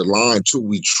push the line till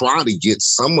we try to get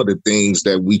some of the things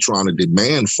that we trying to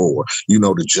demand for. You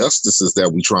know, the justices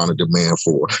that we trying to demand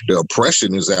for. The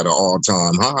oppression is at an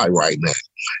all-time high right now.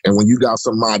 And when you got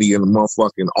somebody in the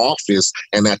motherfucking office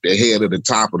and at the head of the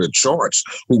top of the charts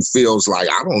who feels like,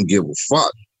 I don't give a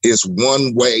fuck, it's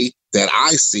one way that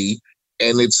I see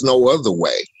and it's no other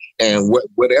way. And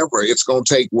whatever, it's going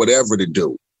to take whatever to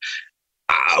do.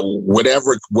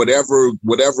 Whatever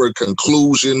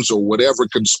conclusions or whatever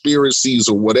conspiracies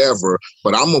or whatever,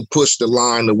 but I'm going to push the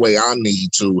line the way I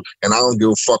need to, and I don't give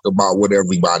a fuck about what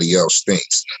everybody else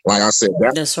thinks. Like I said,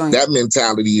 that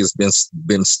mentality has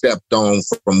been stepped on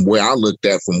from where I looked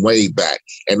at from way back.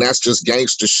 And that's just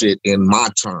gangster shit in my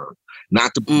term.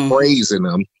 Not to be praising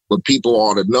them, but people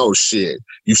ought to know shit.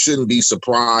 You shouldn't be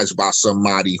surprised by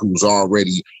somebody who's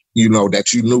already, you know,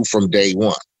 that you knew from day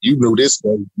one. You knew this.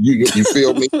 You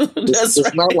feel me? It's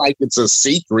right. Not like it's a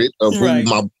secret of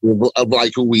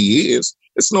who he is.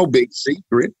 It's no big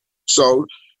secret. So,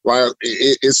 like,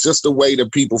 it's just the way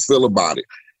that people feel about it.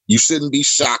 You shouldn't be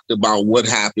shocked about what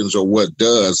happens or what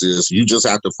does. Is you just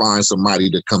have to find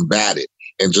somebody to combat it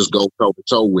and just go toe to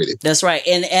toe with it. That's right.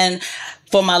 And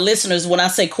for my listeners, when I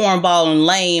say cornball and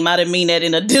lame, I didn't mean that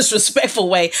in a disrespectful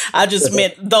way. I just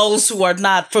meant those who are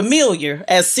not familiar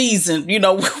as seasoned, you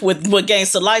know, with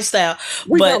gangster lifestyle.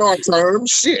 We got our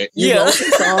terms, shit. You know,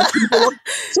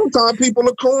 sometimes people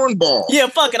are cornball. Yeah,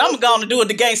 fuck it. I'm going to do it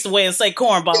the gangster way and say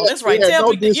cornball. That's right. That's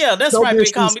right. Big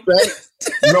homie.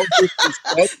 No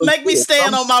disrespect. Make me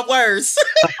stand on my words.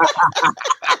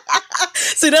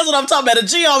 See, that's what I'm talking about. The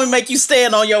G Army make you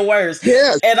stand on your words.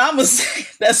 Yes. And I'm going to say,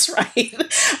 that's right.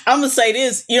 I'm going to say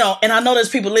this, and I know there's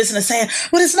people listening saying,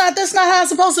 well, that's not how it's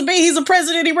supposed to be. He's a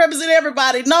president. He represents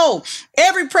everybody. No,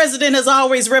 every president has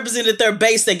always represented their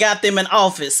base that got them in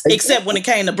office, except when it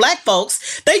came to black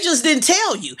folks. They just didn't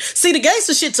tell you. See, the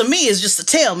gangster shit to me is just to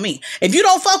tell me. If you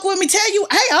don't fuck with me, tell you,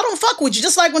 hey, I don't fuck with you.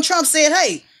 Just like when Trump said,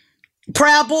 hey,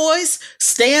 Proud Boys,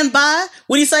 stand by.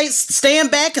 What do you say?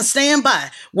 Stand back and stand by.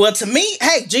 Well, to me,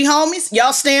 hey, G homies,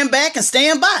 y'all stand back and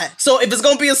stand by. So if it's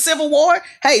gonna be a civil war,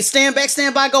 hey, stand back,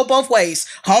 stand by, go both ways.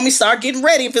 Homies, start getting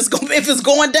ready. If it's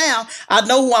going down, I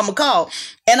know who I'm gonna call.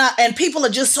 And people are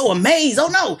just so amazed. Oh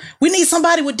no, we need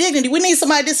somebody with dignity. We need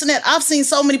somebody this and that. I've seen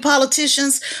so many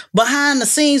politicians behind the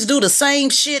scenes do the same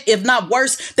shit, if not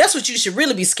worse. That's what you should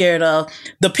really be scared of.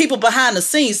 The people behind the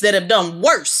scenes that have done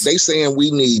worse. They saying we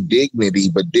need dignity,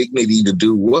 but dignity to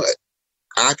do what?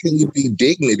 How can you be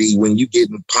dignity when you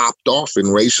getting popped off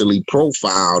and racially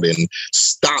profiled and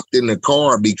stopped in the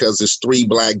car because it's 3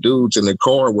 black dudes in the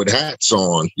car with hats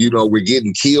on? We're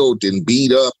getting killed and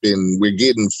beat up and we're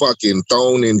getting fucking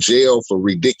thrown in jail for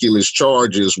ridiculous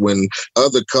charges when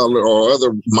other color or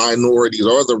other minorities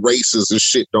or other races and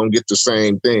shit don't get the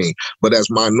same thing. But as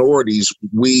minorities,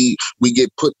 we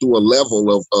get put through a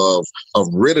level of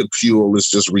ridicule. It's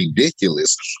just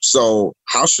ridiculous. So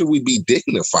how should we be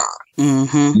dignified? Mm-hmm.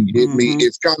 You get me?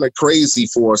 It's kind of crazy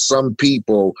for some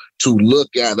people to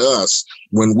look at us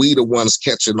when we the ones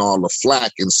catching all the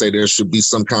flack and say there should be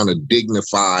some kind of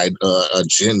dignified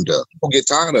agenda. People get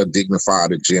tired of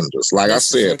dignified agendas. Like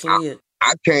that's I said, exactly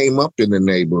I came up in the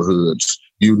neighborhoods,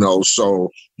 so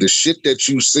the shit that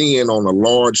you seeing on a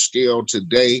large scale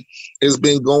today has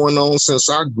been going on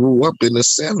since I grew up in the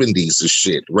 70s and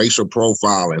shit. Racial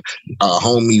profiling,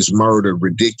 homies murdered,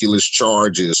 ridiculous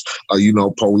charges,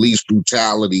 police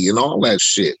brutality and all that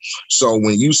shit. So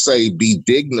when you say be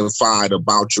dignified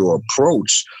about your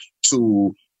approach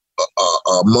to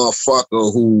a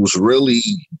motherfucker who's really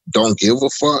don't give a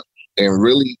fuck and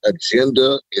really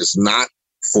agenda is not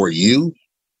for you,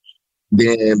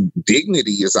 then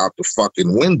dignity is out the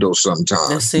fucking window sometimes.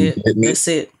 That's it. That's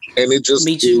it. And it just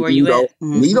meet you where you at.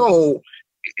 Mm-hmm.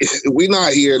 We're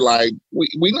not here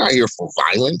we're not here for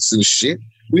violence and shit.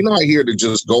 We're not here to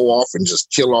just go off and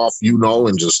just kill off,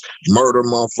 and just murder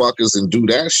motherfuckers and do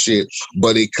that shit.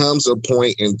 But it comes a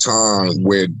point in time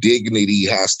where dignity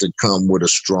has to come with a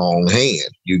strong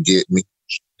hand. You get me?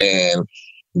 And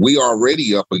we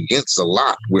already up against a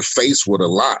lot. We're faced with a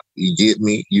lot. You get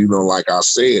me? Like I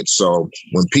said. So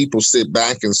when people sit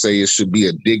back and say it should be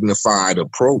a dignified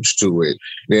approach to it,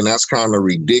 then that's kind of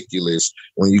ridiculous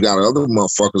when you got other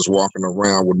motherfuckers walking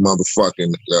around with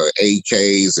motherfucking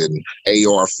AKs and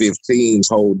AR-15s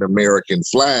holding the American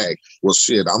flag. Well,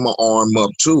 shit, I'm going to arm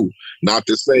up too. Not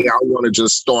to say I want to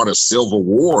just start a civil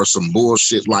war or some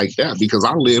bullshit like that, because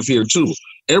I live here too.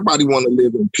 Everybody want to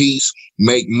live in peace,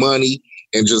 make money,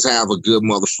 and just have a good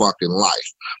motherfucking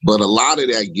life. But a lot of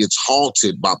that gets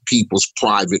halted by people's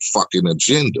private fucking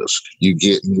agendas. You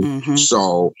get me? Mm-hmm.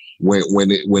 So when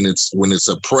it's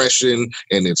oppression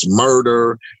and it's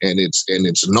murder and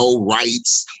it's no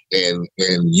rights and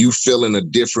you feeling a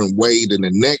different way than the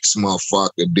next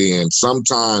motherfucker, then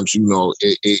sometimes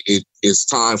it's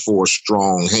time for a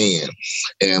strong hand.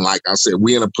 And like I said,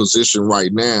 we're in a position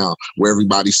right now where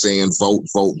everybody's saying vote,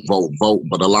 vote, vote, vote,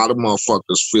 but a lot of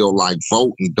motherfuckers feel like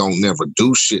voting don't never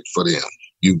do shit for them.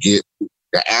 You get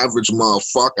the average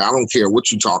motherfucker, I don't care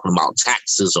what you're talking about,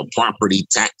 taxes or property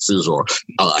taxes or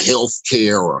health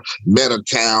care or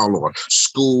Medi-Cal or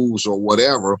schools or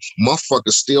whatever,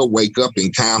 motherfuckers still wake up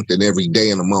in Compton every day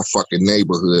in a motherfucking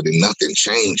neighborhood and nothing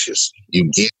changes. You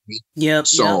get me? Yep.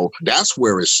 So that's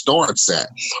where it starts at.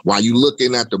 While you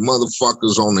looking at the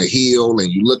motherfuckers on the hill and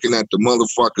you looking at the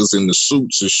motherfuckers in the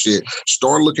suits and shit,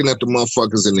 start looking at the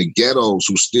motherfuckers in the ghettos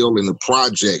who still in the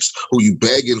projects, who you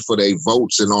begging for their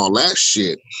votes and all that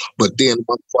shit. But then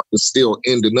motherfuckers still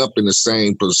ending up in the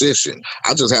same position.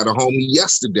 I just had a homie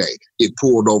yesterday get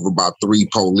pulled over by 3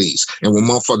 police. And when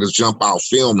motherfuckers jump out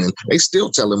filming, they still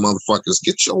telling motherfuckers,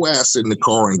 get your ass in the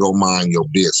car and go mind your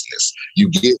business. You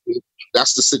get me?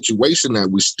 That's the situation that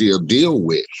we still deal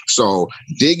with. So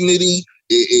dignity,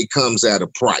 it comes at a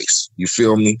price. You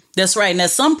feel me? That's right. And at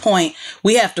some point,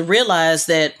 we have to realize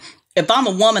that if I'm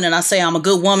a woman and I say I'm a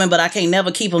good woman, but I can't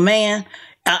never keep a man,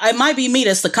 It might be me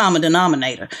that's the common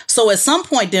denominator. So at some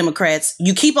point, Democrats,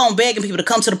 you keep on begging people to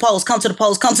come to the polls, come to the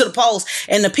polls, come to the polls,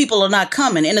 and the people are not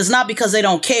coming. And it's not because they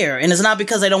don't care, and it's not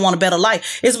because they don't want a better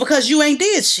life. It's because you ain't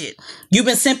did shit. You've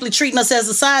been simply treating us as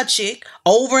a side chick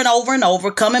over and over and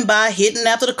over, coming by, hitting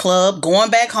after the club,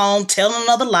 going back home, telling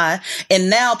another lie. And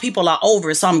now people are over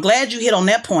it. So I'm glad you hit on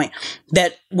that point,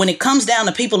 that when it comes down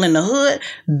to people in the hood,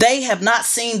 they have not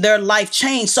seen their life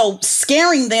change. So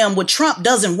scaring them with Trump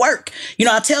doesn't work. You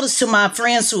know, I tell this to my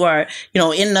friends who are, you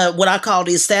know, in the, what I call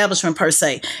the establishment per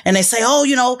se. And they say, oh,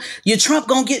 you know, your Trump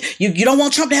gonna get, you don't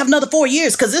want Trump to have another 4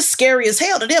 years because it's scary as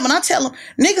hell to them. And I tell them,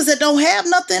 niggas that don't have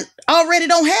nothing already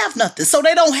don't have nothing. So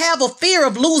they don't have a fear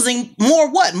of losing more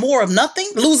what? More of nothing?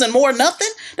 Losing more nothing?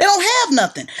 They don't have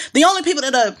nothing. The only people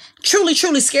that are truly,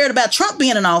 truly scared about Trump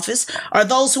being in office are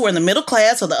those who are in the middle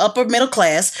class or the upper middle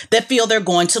class that feel they're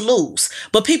going to lose.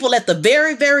 But people at the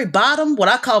very, very bottom, what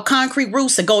I call concrete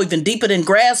roots that go even deeper than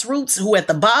grassroots, who at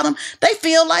the bottom, they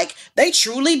feel like they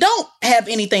truly don't have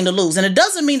anything to lose. And it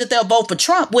doesn't mean that they'll vote for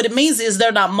Trump. What it means is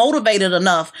they're not motivated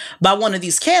enough by one of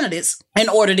these candidates in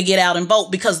order to get out and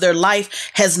vote because their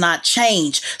life has not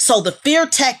changed. So the fear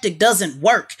tactic doesn't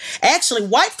work. Actually,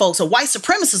 white folks or white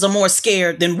supremacists are more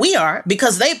scared than we are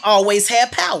because they've always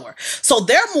had power. So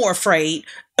they're more afraid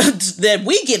that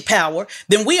we get power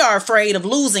than we are afraid of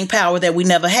losing power that we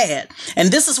never had.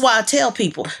 And this is why I tell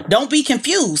people, don't be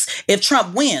confused if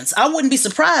Trump wins. I wouldn't be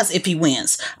surprised if he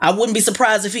wins. I wouldn't be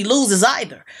surprised if he loses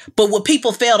either. But what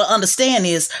people fail to understand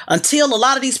is until a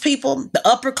lot of these people, the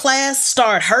upper class,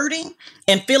 start hurting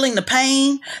and feeling the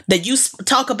pain that you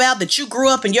talk about, that you grew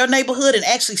up in your neighborhood and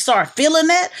actually start feeling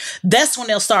that, that's when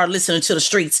they'll start listening to the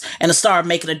streets and start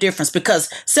making a difference, because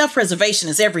self-preservation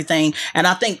is everything. And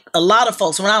I think a lot of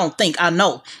folks, when I don't think, I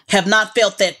know, have not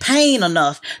felt that pain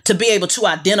enough to be able to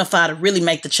identify to really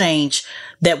make the change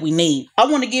that we need. I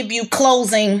want to give you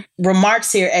closing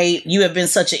remarks here, Abe. You have been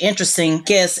such an interesting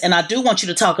guest, and I do want you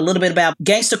to talk a little bit about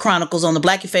Gangster Chronicles on the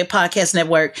Black Effect Podcast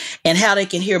Network and how they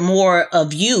can hear more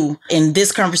of you in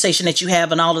this conversation that you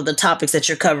have and all of the topics that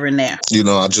you're covering there. You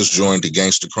know, I just joined the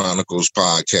Gangster Chronicles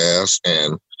podcast,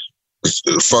 and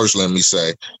first let me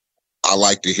say, I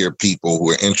like to hear people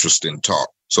who are interested in talk.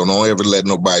 So don't ever let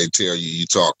nobody tell you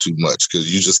talk too much,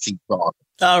 because you just keep talking.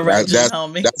 All right, that's what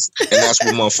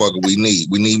motherfucker we need.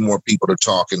 We need more people to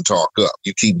talk and talk up.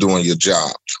 You keep doing your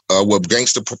job. With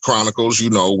Gangster Chronicles,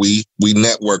 you know, we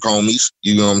network homies.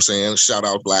 You know what I'm saying? Shout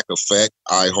out Black Effect,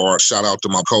 iHeart. Shout out to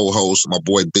my co-host, my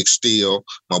boy Big Steel,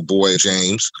 my boy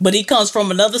James. But he comes from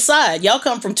another side. Y'all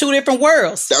come from two different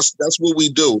worlds. That's what we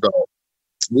do, though.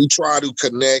 We try to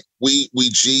connect. We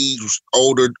G's,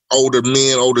 older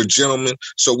men, older gentlemen.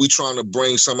 So we trying to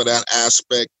bring some of that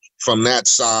aspect from that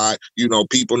side. You know,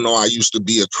 people know I used to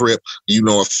be a Crip, you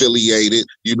know, affiliated.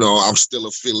 You know, I'm still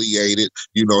affiliated.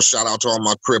 You know, shout out to all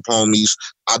my Crip homies.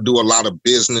 I do a lot of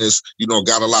business, you know,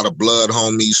 got a lot of blood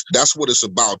homies. That's what it's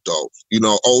about, though. You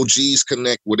know, OGs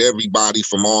connect with everybody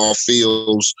from all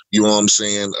fields. You know what I'm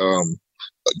saying?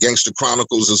 Gangster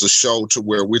Chronicles is a show to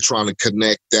where we're trying to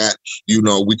connect that. You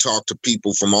know, we talk to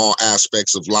people from all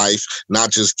aspects of life, not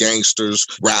just gangsters,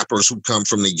 rappers who come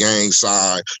from the gang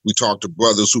side. We talk to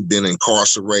brothers who've been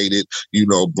incarcerated, you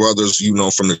know, brothers, you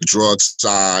know, from the drug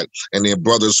side, and then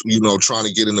brothers, you know, trying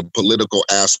to get in the political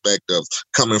aspect of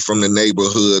coming from the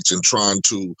neighborhoods and trying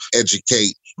to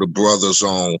educate the brothers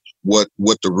on what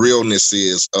the realness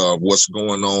is of what's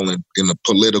going on in the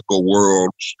political world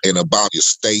and about your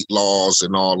state laws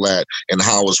and all that, and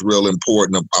how it's real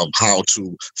important of how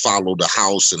to follow the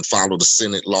House and follow the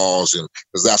Senate laws, and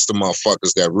because that's the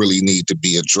motherfuckers that really need to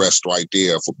be addressed right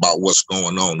there about what's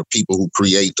going on, the people who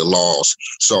create the laws.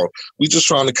 So we just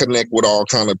trying to connect with all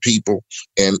kind of people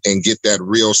and get that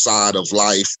real side of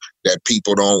life that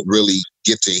people don't really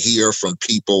get to hear from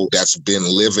people that's been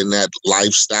living that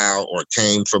lifestyle or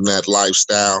came from that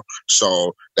lifestyle.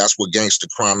 So that's what Gangster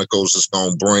Chronicles is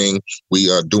going to bring. We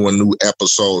are doing new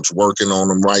episodes, working on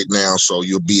them right now. So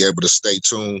you'll be able to stay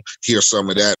tuned, hear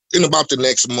some of that. In about the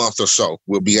next month or so,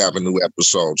 we'll be having new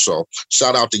episodes. So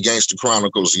shout out to Gangster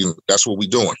Chronicles. You know, that's what we're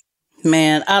doing.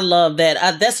 Man, I love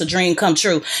that. That's a dream come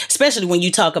true, especially when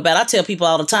you talk about, I tell people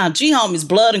all the time, G-Homies,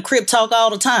 blood and Crip talk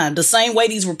all the time, the same way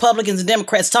these Republicans and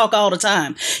Democrats talk all the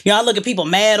time. You know, I look at people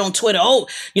mad on Twitter. Oh,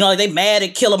 you know, they mad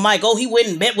at Killer Mike. Oh, he went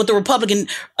and met with the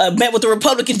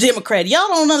Republican Democrat. Y'all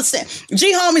don't understand.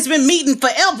 G-Homies been meeting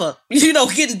forever, you know,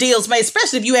 getting deals made,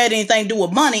 especially if you had anything to do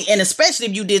with money, and especially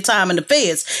if you did time in the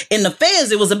feds. In the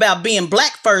feds, it was about being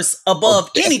black first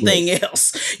above anything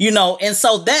else, you know, and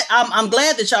so that I'm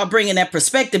glad that y'all bringing that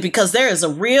perspective, because there is a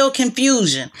real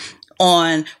confusion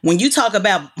on when you talk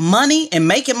about money and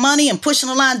making money and pushing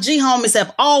the line. G homies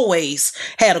have always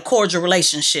had a cordial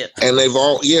relationship. And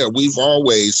we've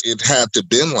always, it had to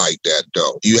been like that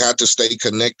though. You had to stay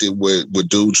connected with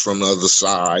dudes from the other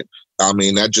side. I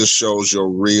mean, that just shows your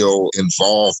real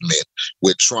involvement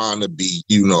with trying to be,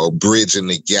 bridging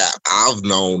the gap. I've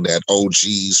known that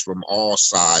OGs from all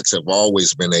sides have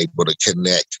always been able to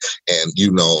connect and,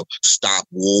 stop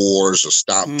wars or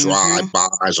stop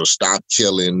drive-bys or stop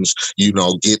killings,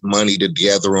 get money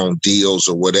together on deals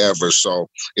or whatever. So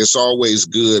it's always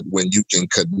good when you can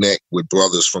connect with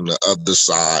brothers from the other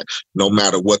side, no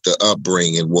matter what the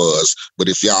upbringing was. But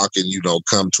if y'all can,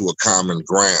 come to a common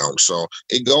ground. So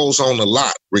it goes on a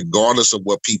lot, regardless of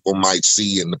what people might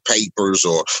see in the papers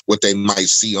or what they might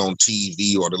see on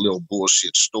TV or the little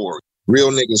bullshit story.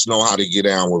 Real niggas know how to get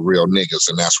down with real niggas,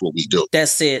 and that's what we do.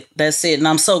 That's it. And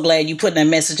I'm so glad you putting that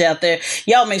message out there.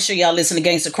 Y'all make sure y'all listen to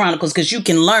Gangster Chronicles, because you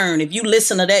can learn. If you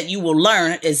listen to that, you will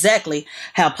learn exactly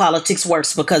how politics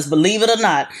works, because believe it or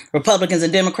not, Republicans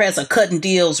and Democrats are cutting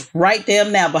deals right there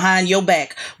now behind your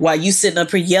back while you sitting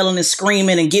up here yelling and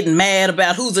screaming and getting mad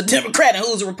about who's a Democrat and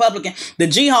who's a Republican. The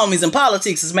G homies in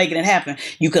politics is making it happen.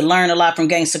 You can learn a lot from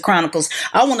Gangster Chronicles.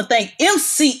 I want to thank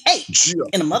MCH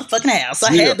in the motherfucking house.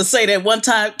 I had to say that one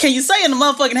time. Can you say in the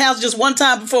motherfucking house just one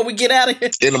time before we get out of here?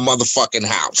 In the motherfucking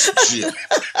house.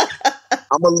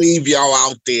 I'm going to leave y'all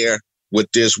out there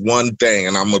with this one thing,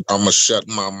 and I'm going to shut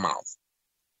my mouth.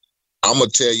 I'm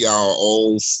going to tell y'all an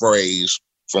old phrase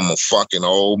from a fucking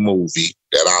old movie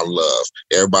that I love.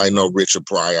 Everybody know Richard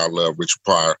Pryor. I love Richard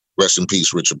Pryor. Rest in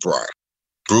peace, Richard Pryor.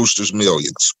 Brewster's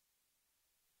Millions.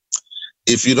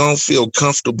 If you don't feel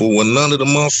comfortable with none of the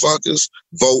motherfuckers,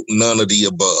 vote none of the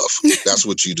above. That's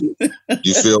what you do.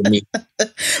 You feel me?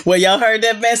 Well, y'all heard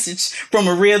that message from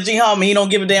a real G homie. He don't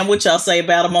give a damn what y'all say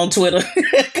about him on Twitter.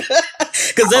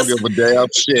 I don't give a damn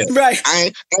shit. Right.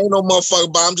 I ain't no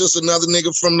motherfucker, but I'm just another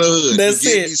nigga from the hood. That's you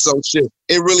get it. Me? So shit.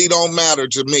 It really don't matter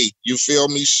to me. You feel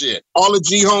me? Shit. All the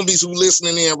G homies who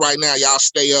listening in right now, y'all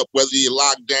stay up, whether you're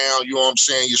locked down, you know what I'm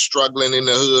saying, you're struggling in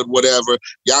the hood, whatever.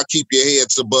 Y'all keep your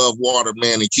heads above water,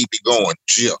 man, and keep it going.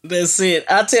 Chill. That's it.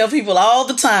 I tell people all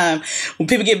the time when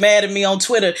people get mad at me on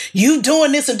Twitter, you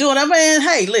doing this and doing that, man.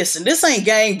 Hey, listen, this ain't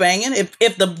gang banging.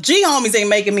 If the G homies ain't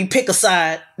making me pick a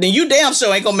side, then you damn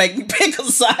sure ain't gonna make me pick a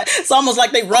side. It's almost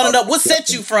like they running up. What set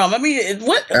you from? I mean,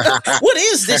 what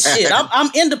is this shit? I'm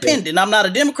independent. I'm not a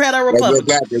Democrat or Republican.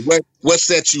 Exactly. What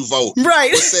set you vote?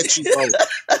 Right. What set you vote?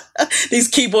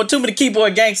 These too many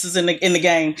keyboard gangsters in the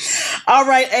game. All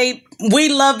right, Abe, we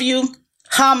love you.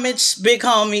 Homage, big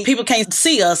homie. People can't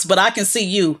see us, but I can see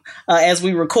you as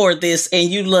we record this, and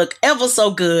you look ever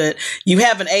so good. You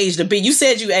haven't aged a bit. You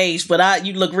said you aged, but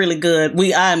you look really good.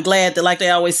 I am glad that, like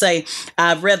they always say,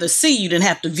 I'd rather see you than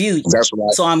have to view you. That's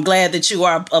right. So I'm glad that you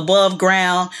are above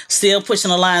ground, still pushing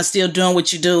the line, still doing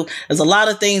what you do. There's a lot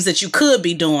of things that you could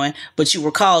be doing, but you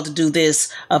were called to do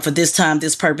this for this time,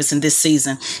 this purpose, and this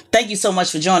season. Thank you so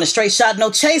much for joining Straight Shot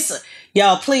No Chaser.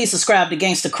 Y'all, please subscribe to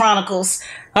Gangster Chronicles.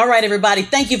 All right, everybody.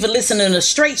 Thank you for listening to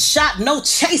Straight Shot No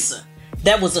Chaser.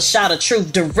 That was a shot of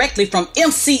truth directly from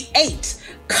MC8,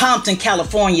 Compton,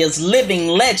 California's living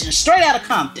legend, straight out of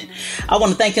Compton. I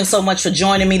want to thank him so much for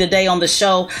joining me today on the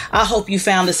show. I hope you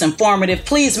found this informative.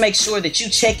 Please make sure that you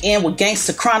check in with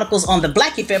Gangster Chronicles on the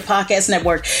Black Effect Podcast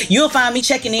Network. You'll find me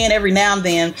checking in every now and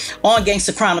then on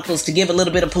Gangster Chronicles to give a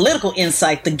little bit of political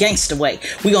insight the gangster way.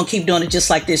 We're going to keep doing it just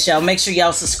like this, y'all. Make sure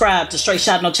y'all subscribe to Straight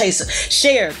Shot No Chaser.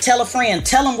 Share, tell a friend,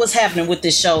 tell them what's happening with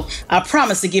this show. I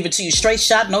promise to give it to you straight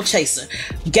shot, no chaser.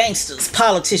 Gangsters,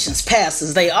 politicians,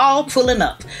 pastors, they all pulling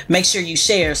up. Make sure you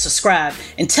share, subscribe,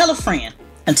 and tell a friend.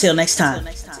 Until next time.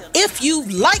 If you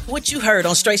like what you heard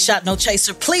on Straight Shot No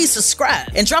Chaser, please subscribe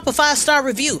and drop a 5-star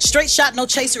review. Straight Shot No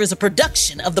Chaser is a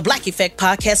production of the Black Effect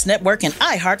Podcast Network and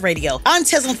iHeartRadio. I'm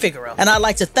Tezlyn Figaro, and I'd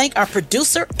like to thank our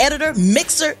producer, editor,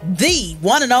 mixer, the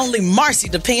one and only Marcy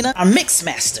DePina, our mix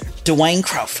master, Dwayne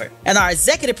Crawford, and our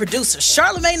executive producer,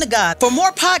 Charlamagne the God. For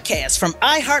more podcasts from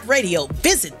iHeartRadio,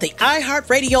 visit the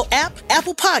iHeartRadio app,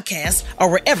 Apple Podcasts,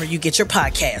 or wherever you get your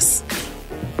podcasts.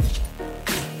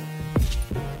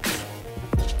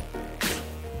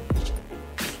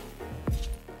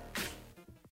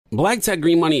 Black Tech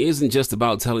Green Money isn't just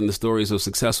about telling the stories of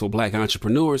successful Black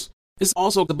entrepreneurs. It's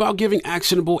also about giving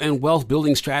actionable and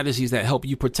wealth-building strategies that help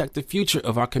you protect the future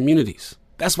of our communities.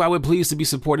 That's why we're pleased to be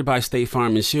supported by State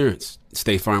Farm Insurance.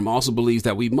 State Farm also believes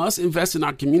that we must invest in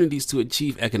our communities to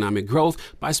achieve economic growth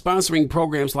by sponsoring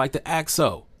programs like the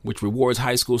ACT-SO, which rewards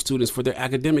high school students for their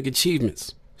academic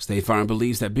achievements. State Farm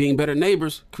believes that being better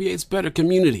neighbors creates better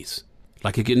communities.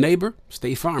 Like a good neighbor,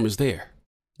 State Farm is there.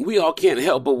 We all can't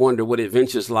help but wonder what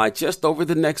adventures lie just over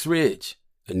the next ridge.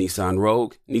 A Nissan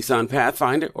Rogue, Nissan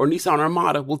Pathfinder, or Nissan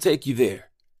Armada will take you there.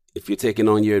 If you're taking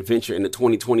on your adventure in the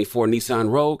 2024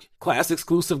 Nissan Rogue,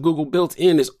 class-exclusive Google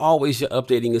built-in is always your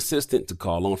updating assistant to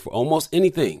call on for almost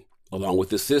anything. Along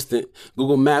with Assistant,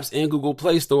 Google Maps and Google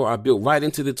Play Store are built right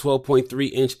into the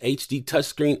 12.3-inch HD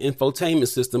touchscreen infotainment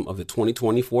system of the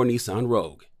 2024 Nissan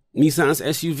Rogue. Nissan's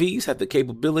SUVs have the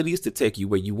capabilities to take you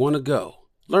where you want to go.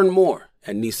 Learn more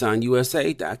at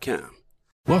nissanusa.com.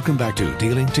 Welcome back to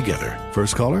Dealing Together.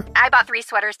 First caller? I bought 3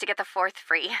 sweaters to get the 4th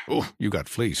free. Oh, you got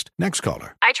fleeced. Next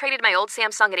caller? I traded my old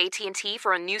Samsung at AT&T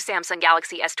for a new Samsung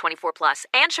Galaxy S24 Plus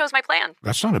and chose my plan.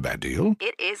 That's not a bad deal.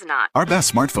 It is not. Our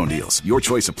best smartphone deals. Your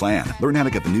choice of plan. Learn how to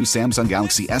get the new Samsung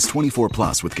Galaxy S24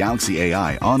 Plus with Galaxy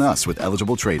AI on us with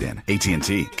eligible trade-in.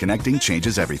 AT&T. Connecting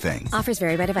changes everything. Offers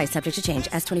vary by device. Subject to change.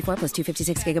 S24 plus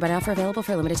 256 gigabyte offer available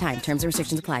for a limited time. Terms and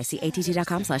restrictions apply. See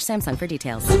att.com/Samsung for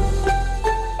details.